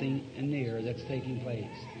something near that's taking place.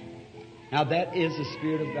 Now that is the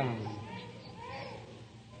Spirit of God.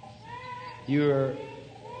 You're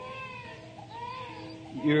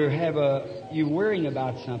worrying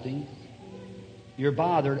about something. You're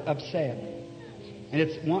bothered, upset. And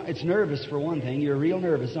it's nervous for one thing. You're real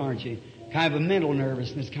nervous, aren't you? Kind of a mental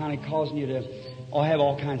nervousness, kind of causing you to have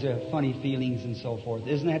all kinds of funny feelings and so forth.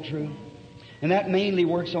 Isn't that true? And that mainly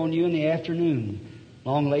works on you in the afternoon.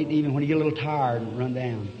 long late in the evening when you get a little tired and run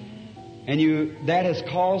down. And that has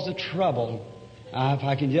caused the trouble. If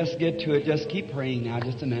I can just get to it, just keep praying now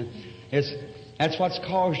just a minute. That's what's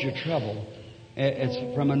caused your trouble.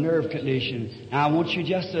 It's from a nerve condition. Now I want you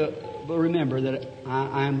just to remember that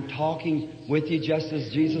I'm talking with you just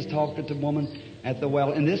as Jesus talked to the woman at the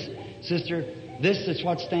well. And this, sister, this is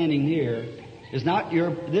what's standing here is not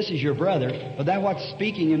this is your brother, but that what's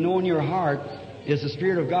speaking and knowing your heart is the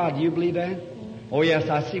Spirit of God. Do you believe that? Oh yes,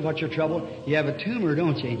 I see what's your trouble. You have a tumor,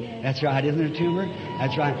 don't you? That's right, isn't it a tumor?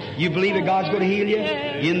 That's right. You believe that God's going to heal you?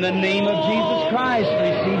 In the name of Jesus Christ,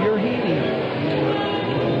 receive your healing.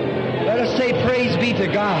 Let us say praise be to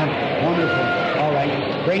God. Wonderful. All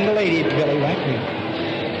right. Bring the lady, Billy, right here.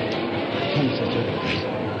 Come, sister.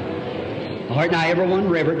 All right, now everyone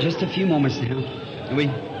reverent, just a few moments now.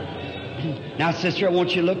 Now, sister, I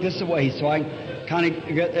want you to look this way so I kind of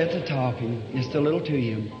get at the talking just a little to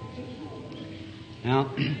you.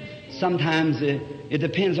 Now, sometimes it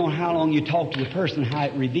depends on how long you talk to the person, how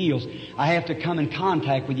it reveals. I have to come in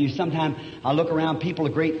contact with you. Sometimes I look around people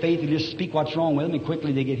of great faith and just speak what's wrong with them and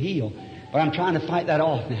quickly they get healed. But I'm trying to fight that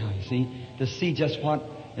off now, you see, to see just what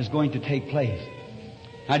is going to take place.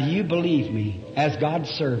 Now, do you believe me as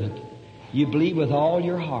God's servant? You believe with all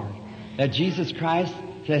your heart that Jesus Christ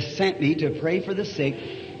has sent me to pray for the sick,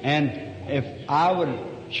 and if I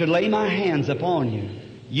should lay my hands upon you,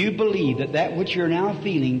 you believe that which you're now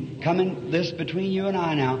feeling coming this between you and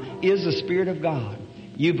I now is the Spirit of God.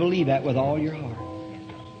 You believe that with all your heart.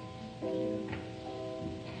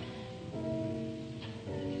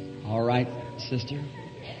 All right, sister.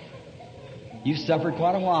 You've suffered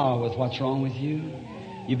quite a while with what's wrong with you.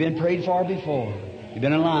 You've been prayed for before. You've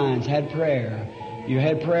been in lines, had prayer. You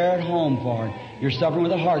had prayer at home for it. You're suffering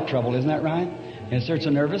with a heart trouble, isn't that right? Yes, sir, it's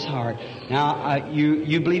a nervous heart. Now,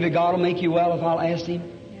 you believe that God will make you well if I'll ask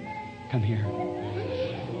Him? Come here.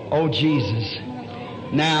 Oh, Jesus.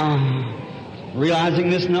 Now, realizing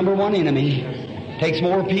this number one enemy takes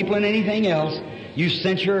more people than anything else, you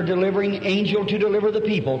sent your delivering angel to deliver the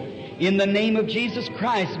people. In the name of Jesus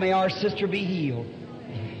Christ, may our sister be healed.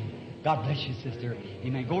 God bless you, sister.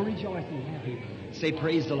 Amen. Go rejoice and happy. Say,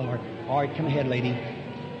 praise the Lord. All right, come ahead, lady.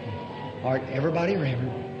 All right, everybody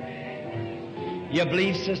reverend. You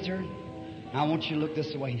believe, sister? Now I want you to look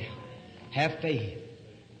this way now. Have faith.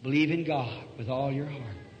 Believe in God with all your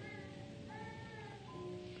heart.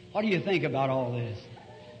 What do you think about all this?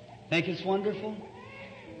 Think it's wonderful?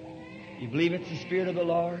 You believe it's the Spirit of the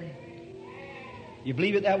Lord? You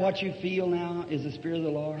believe that what you feel now is the Spirit of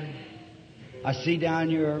the Lord? I see down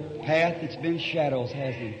your path it's been shadows,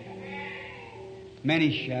 hasn't it?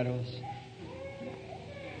 Many shadows.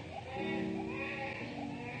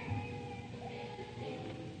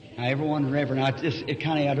 Now, everyone reverend, I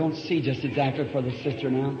don't see just exactly for the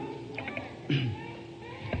sister now.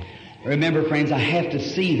 Remember, friends, I have to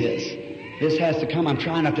see this. This has to come. I'm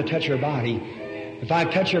trying not to touch her body. If I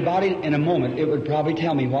touch her body in a moment, it would probably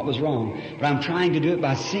tell me what was wrong. But I'm trying to do it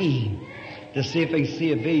by seeing, to see if I can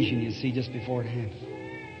see a vision, you see, just before it happens.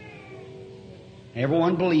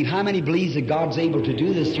 Everyone believe. How many believes that God's able to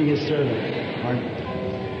do this through His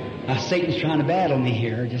servant? Now, Satan's trying to battle me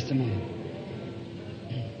here. Just a minute.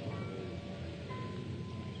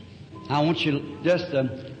 I want you to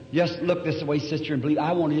just look this way, sister, and believe.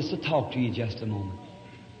 I want just to talk to you just a moment.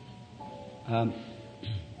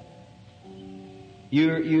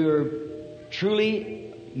 You're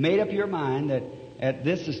truly made up your mind that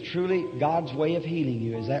this is truly God's way of healing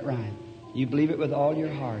you. Is that right? You believe it with all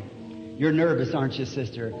your heart. You're nervous, aren't you,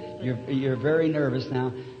 sister? You're very nervous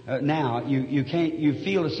now. Now you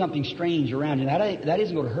feel there's something strange around you. That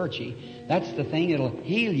isn't going to hurt you. That's the thing. It'll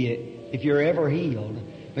heal you if you're ever healed.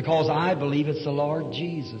 Because I believe it's the Lord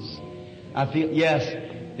Jesus. I feel, yes,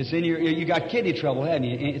 it's in you got kidney trouble, haven't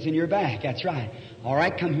you? It's in your back. That's right. All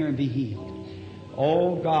right, come here and be healed.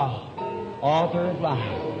 Oh God, author of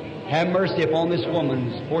life, have mercy upon this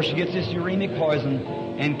woman before she gets this uremic poison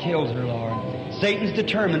and kills her, Lord. Satan's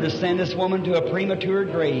determined to send this woman to a premature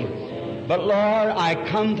grave. But Lord, I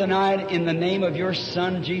come tonight in the name of your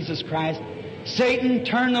Son, Jesus Christ. Satan,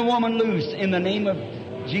 turn the woman loose in the name of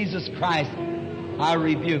Jesus Christ. I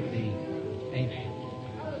rebuke thee.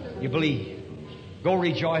 Amen. You believe. Go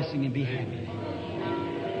rejoicing and be happy.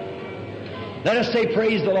 Let us say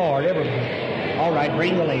praise the Lord, everybody. All right,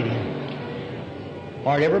 bring the lady.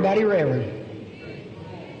 All right, everybody reverend.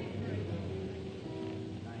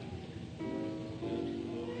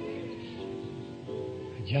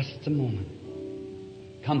 Just a moment.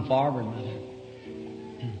 Come forward, mother.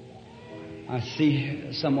 I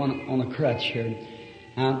see someone on a crutch here.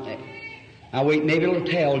 Now, Now wait, maybe it'll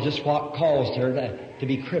tell just what caused her to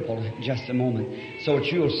be crippled in just a moment. So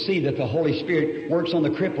that you'll see that the Holy Spirit works on the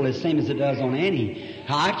cripple the same as it does on any.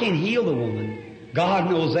 Now, I can't heal the woman. God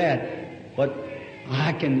knows that. But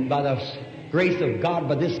I can, by the grace of God,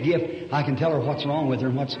 by this gift, I can tell her what's wrong with her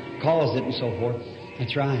and what's caused it and so forth.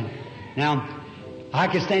 That's right. Now, I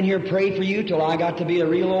could stand here and pray for you till I got to be a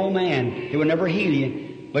real old man. It would never heal you.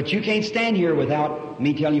 But you can't stand here without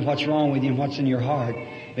me telling you what's wrong with you and what's in your heart.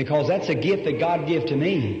 Because that's a gift that God gave to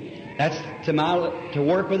me. That's to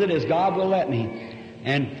work with it as God will let me.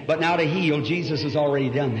 But now to heal, Jesus has already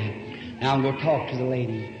done that. Now we'll talk to the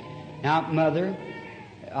lady. Now, Mother,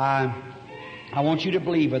 I want you to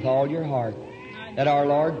believe with all your heart that our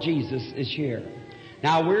Lord Jesus is here.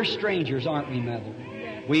 Now we're strangers, aren't we, Mother?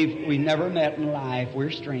 We've never met in life.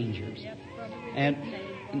 We're strangers. And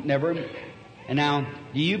now,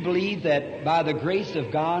 do you believe that by the grace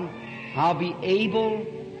of God, I'll be able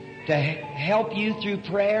to help you through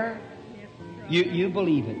prayer? You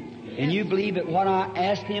believe it. And you believe that what I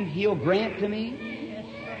asked Him, He'll grant to me?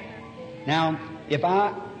 Now, if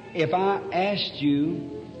I asked you,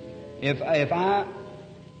 I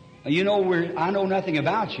know nothing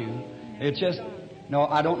about you. It's just, no,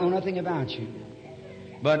 I don't know nothing about you.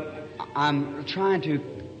 But I'm trying to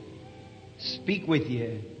speak with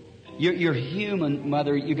you. You're human,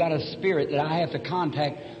 Mother. You got a spirit that I have to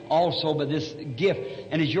contact also by this gift.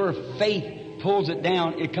 And as your faith pulls it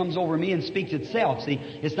down, it comes over me and speaks itself. See,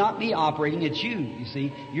 it's not me operating, it's you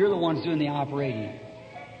see. You're the ones doing the operating.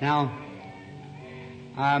 Now,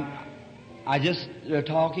 I just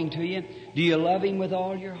talking to you. Do you love Him with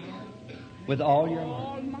all your heart? With all your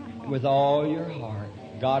heart. With all your heart.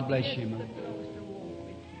 God bless you, Mother.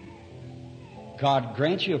 God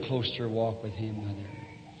grant you a closer walk with Him, Mother.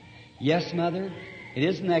 Yes, Mother, it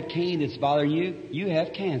isn't that cane that's bothering you. You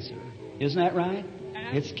have cancer. Isn't that right?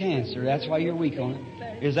 It's cancer. That's why you're weak on it.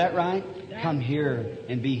 Is that right? Come here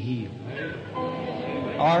and be healed.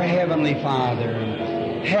 Our Heavenly Father,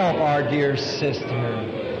 help our dear sister.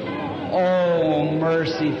 Oh,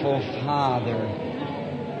 merciful Father,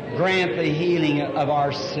 grant the healing of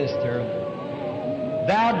our sister.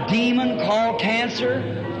 Thou demon called cancer,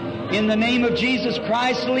 in the name of Jesus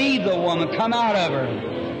Christ, leave the woman. Come out of her.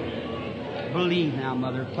 Believe now,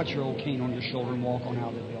 Mother. Put your old cane on your shoulder and walk on out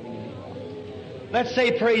of the building. Let's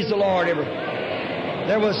say praise the Lord.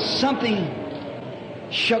 There was something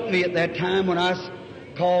shook me at that time when I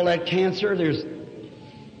called that cancer. There's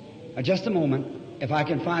just a moment, if I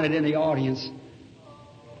can find it in the audience.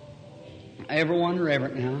 Everyone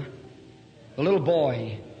reverent now. The little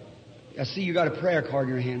boy. I see you got a prayer card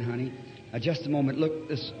in your hand, honey. Just a moment. Look,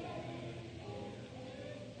 this.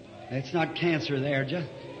 It's not cancer there. Just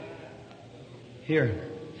here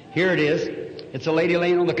it is. It's a lady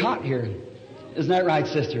laying on the cot here. Isn't that right,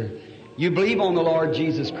 sister? You believe on the Lord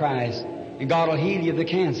Jesus Christ, and God will heal you of the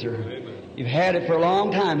cancer. Amen. You've had it for a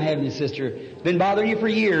long time, haven't you, sister? It's been bothering you for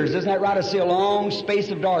years. Isn't that right? I see a long space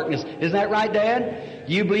of darkness. Isn't that right, Dad?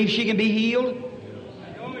 Do you believe she can be healed?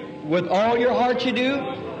 With all your heart you do?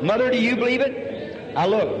 Mother, do you believe it? Now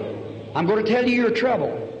look, I'm going to tell you your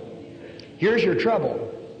trouble. Here's your trouble.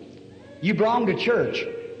 You belong to church.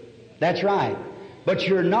 That's right. But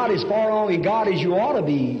you're not as far along in God as you ought to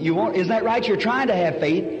be. Isn't that right? You're trying to have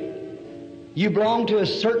faith. You belong to a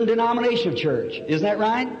certain denomination of church. Isn't that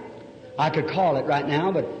right? I could call it right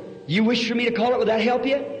now, but you wish for me to call it? Would that help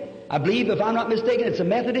you? I believe, if I'm not mistaken, it's a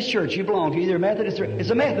Methodist church you belong to. Either Methodist or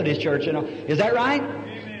it's a Methodist church, you know. Is that right?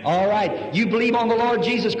 Amen. All right. You believe on the Lord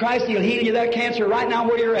Jesus Christ, He'll heal you of that cancer right now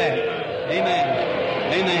where you're at.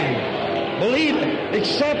 Amen. Amen. Believe it.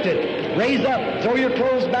 Accept it. Raise up, throw your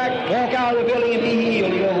clothes back, walk out of the building and be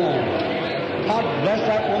healed. You go home. God bless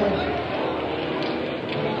that woman.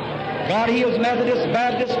 God heals Methodist,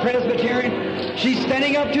 Baptist, Presbyterian. She's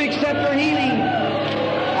standing up to accept her healing.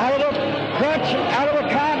 Out of a crutch, out of a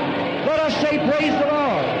cot, let us say praise the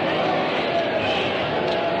Lord.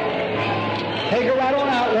 Take her right on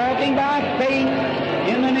out, walking by faith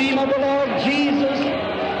in the name of the Lord Jesus.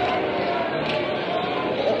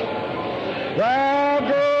 Thou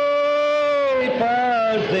great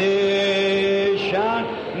physician,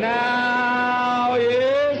 now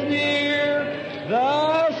is near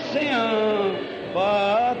the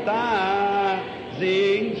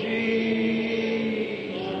sympathizing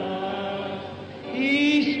Jesus.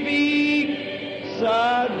 He speaks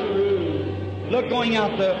the truth. Look, going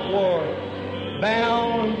out the floor,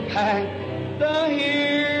 bound back, to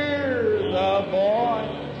hear the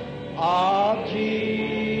voice of Jesus.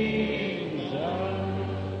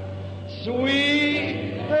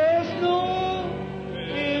 Sweet as snow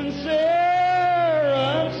in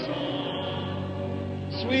Sarah's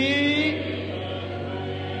song, sweet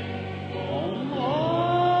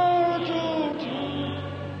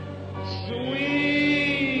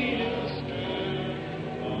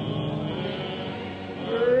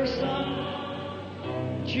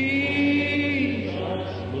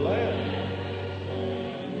Jesus' blood.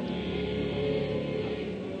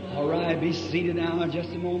 All right, be seated now in just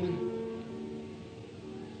a moment.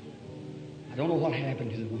 I don't know what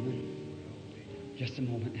happened to the woman. Just a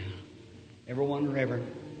moment now. Everyone, Reverend,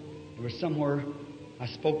 there was somewhere I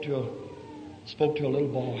spoke to a little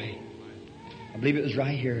boy. I believe it was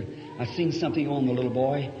right here. I seen something on the little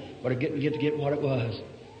boy, but I didn't get to get what it was.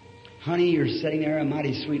 Honey, you're sitting there, a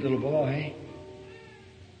mighty sweet little boy.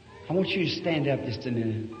 I want you to stand up just a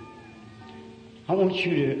minute. I want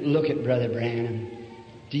you to look at Brother Branham.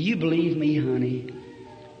 Do you believe me, honey?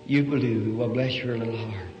 You believe. Well, bless your little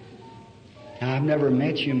heart. Now, I've never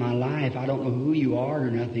met you in my life. I don't know who you are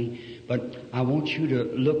or nothing, but I want you to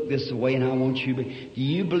look this way, and I want you to... Do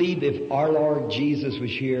you believe if our Lord Jesus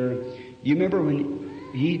was here, you remember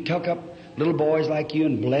when He took up little boys like you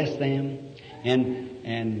and blessed them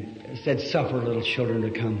and said, suffer little children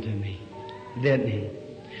to come to me? Didn't He?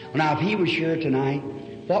 Well, now, if He was here tonight,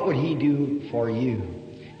 what would He do for you?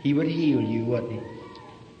 He would heal you, wouldn't He?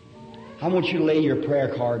 I want you to lay your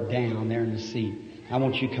prayer card down there in the seat. I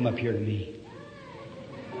want you to come up here to me.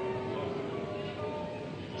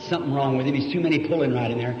 Something wrong with him. He's too many pulling right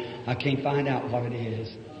in there. I can't find out what it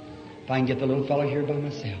is. If I can get the little fellow here by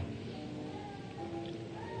myself.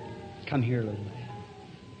 Come here, little lad.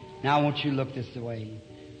 Now I want you to look this way.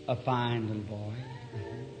 A fine little boy.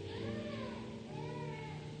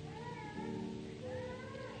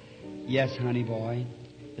 Yes, honey boy.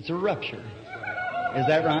 It's a rupture. Is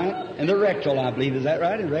that right? And the rectal, I believe. Is that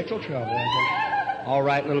right? And rectal trouble. All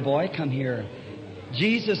right, little boy, come here.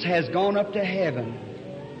 Jesus has gone up to heaven,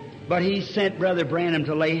 but He sent Brother Branham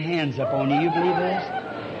to lay hands upon you. You believe this?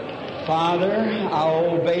 Father,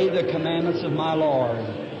 I'll obey the commandments of my Lord,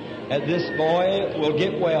 that this boy will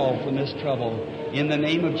get well from this trouble. In the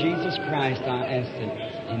name of Jesus Christ, I ask it.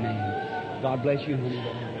 Amen. God bless you, honey.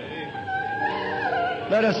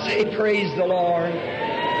 Let us say, praise the Lord.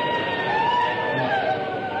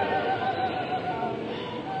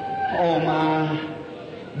 Oh my,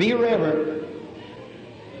 be reverent.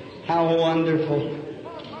 How wonderful.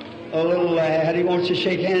 A little lad, he wants to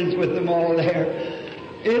shake hands with them all there.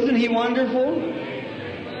 Isn't he wonderful?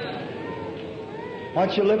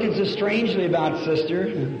 What you looking so strangely about, sister?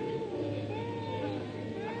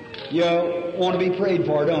 You want to be prayed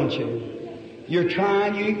for, don't you? You're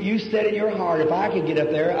trying, you said in your heart, if I could get up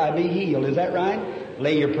there, I'd be healed. Is that right?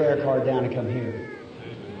 Lay your prayer card down and come here.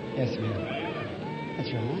 Yes, ma'am.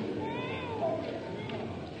 That's right.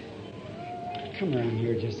 Come around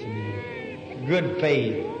here just a minute. Good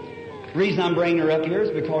faith. The reason I'm bringing her up here is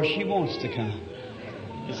because she wants to come.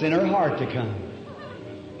 It's in her heart to come.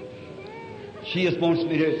 She just wants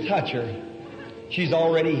me to touch her. She's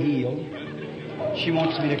already healed. She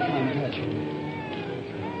wants me to come touch her.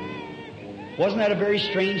 Wasn't that a very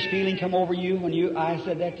strange feeling come over you when I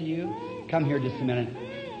said that to you? Come here just a minute.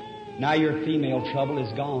 Now your female trouble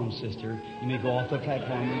is gone, sister. You may go off the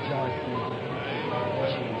platform and rejoice.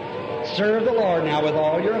 Serve the Lord now with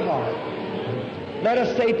all your heart. Let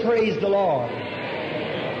us say, praise the Lord.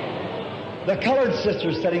 The colored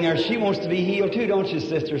sister sitting there, she wants to be healed too, don't you,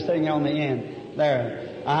 sister, sitting there on the end? There.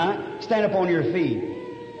 Stand up on your feet.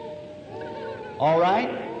 All right?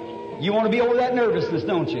 You want to be over that nervousness,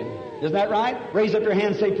 don't you? Isn't that right? Raise up your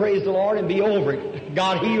hand, say, praise the Lord, and be over it.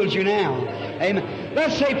 God heals you now. Amen.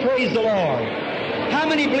 Let's say, praise the Lord. How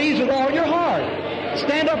many believes with all your heart?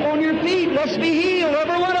 Stand up on your feet. Let's be healed,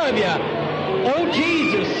 every one of you. Oh,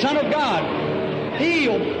 Jesus, Son of God,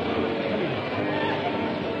 healed.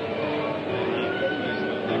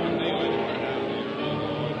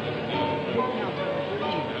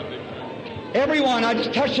 Everyone, I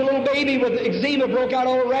just touched a little baby with eczema, broke out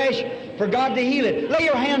all a rash, for God to heal it. Lay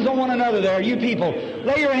your hands on one another there, you people.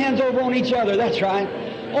 Lay your hands over on each other, that's right.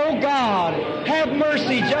 Oh God, have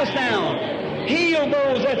mercy just now. Heal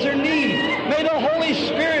those that's in need. May the Holy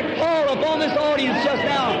Spirit fall upon this audience just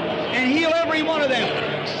now and heal every one of them.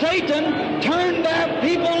 Satan, turn that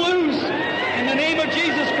people loose. In the name of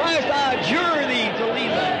Jesus Christ, I adjure thee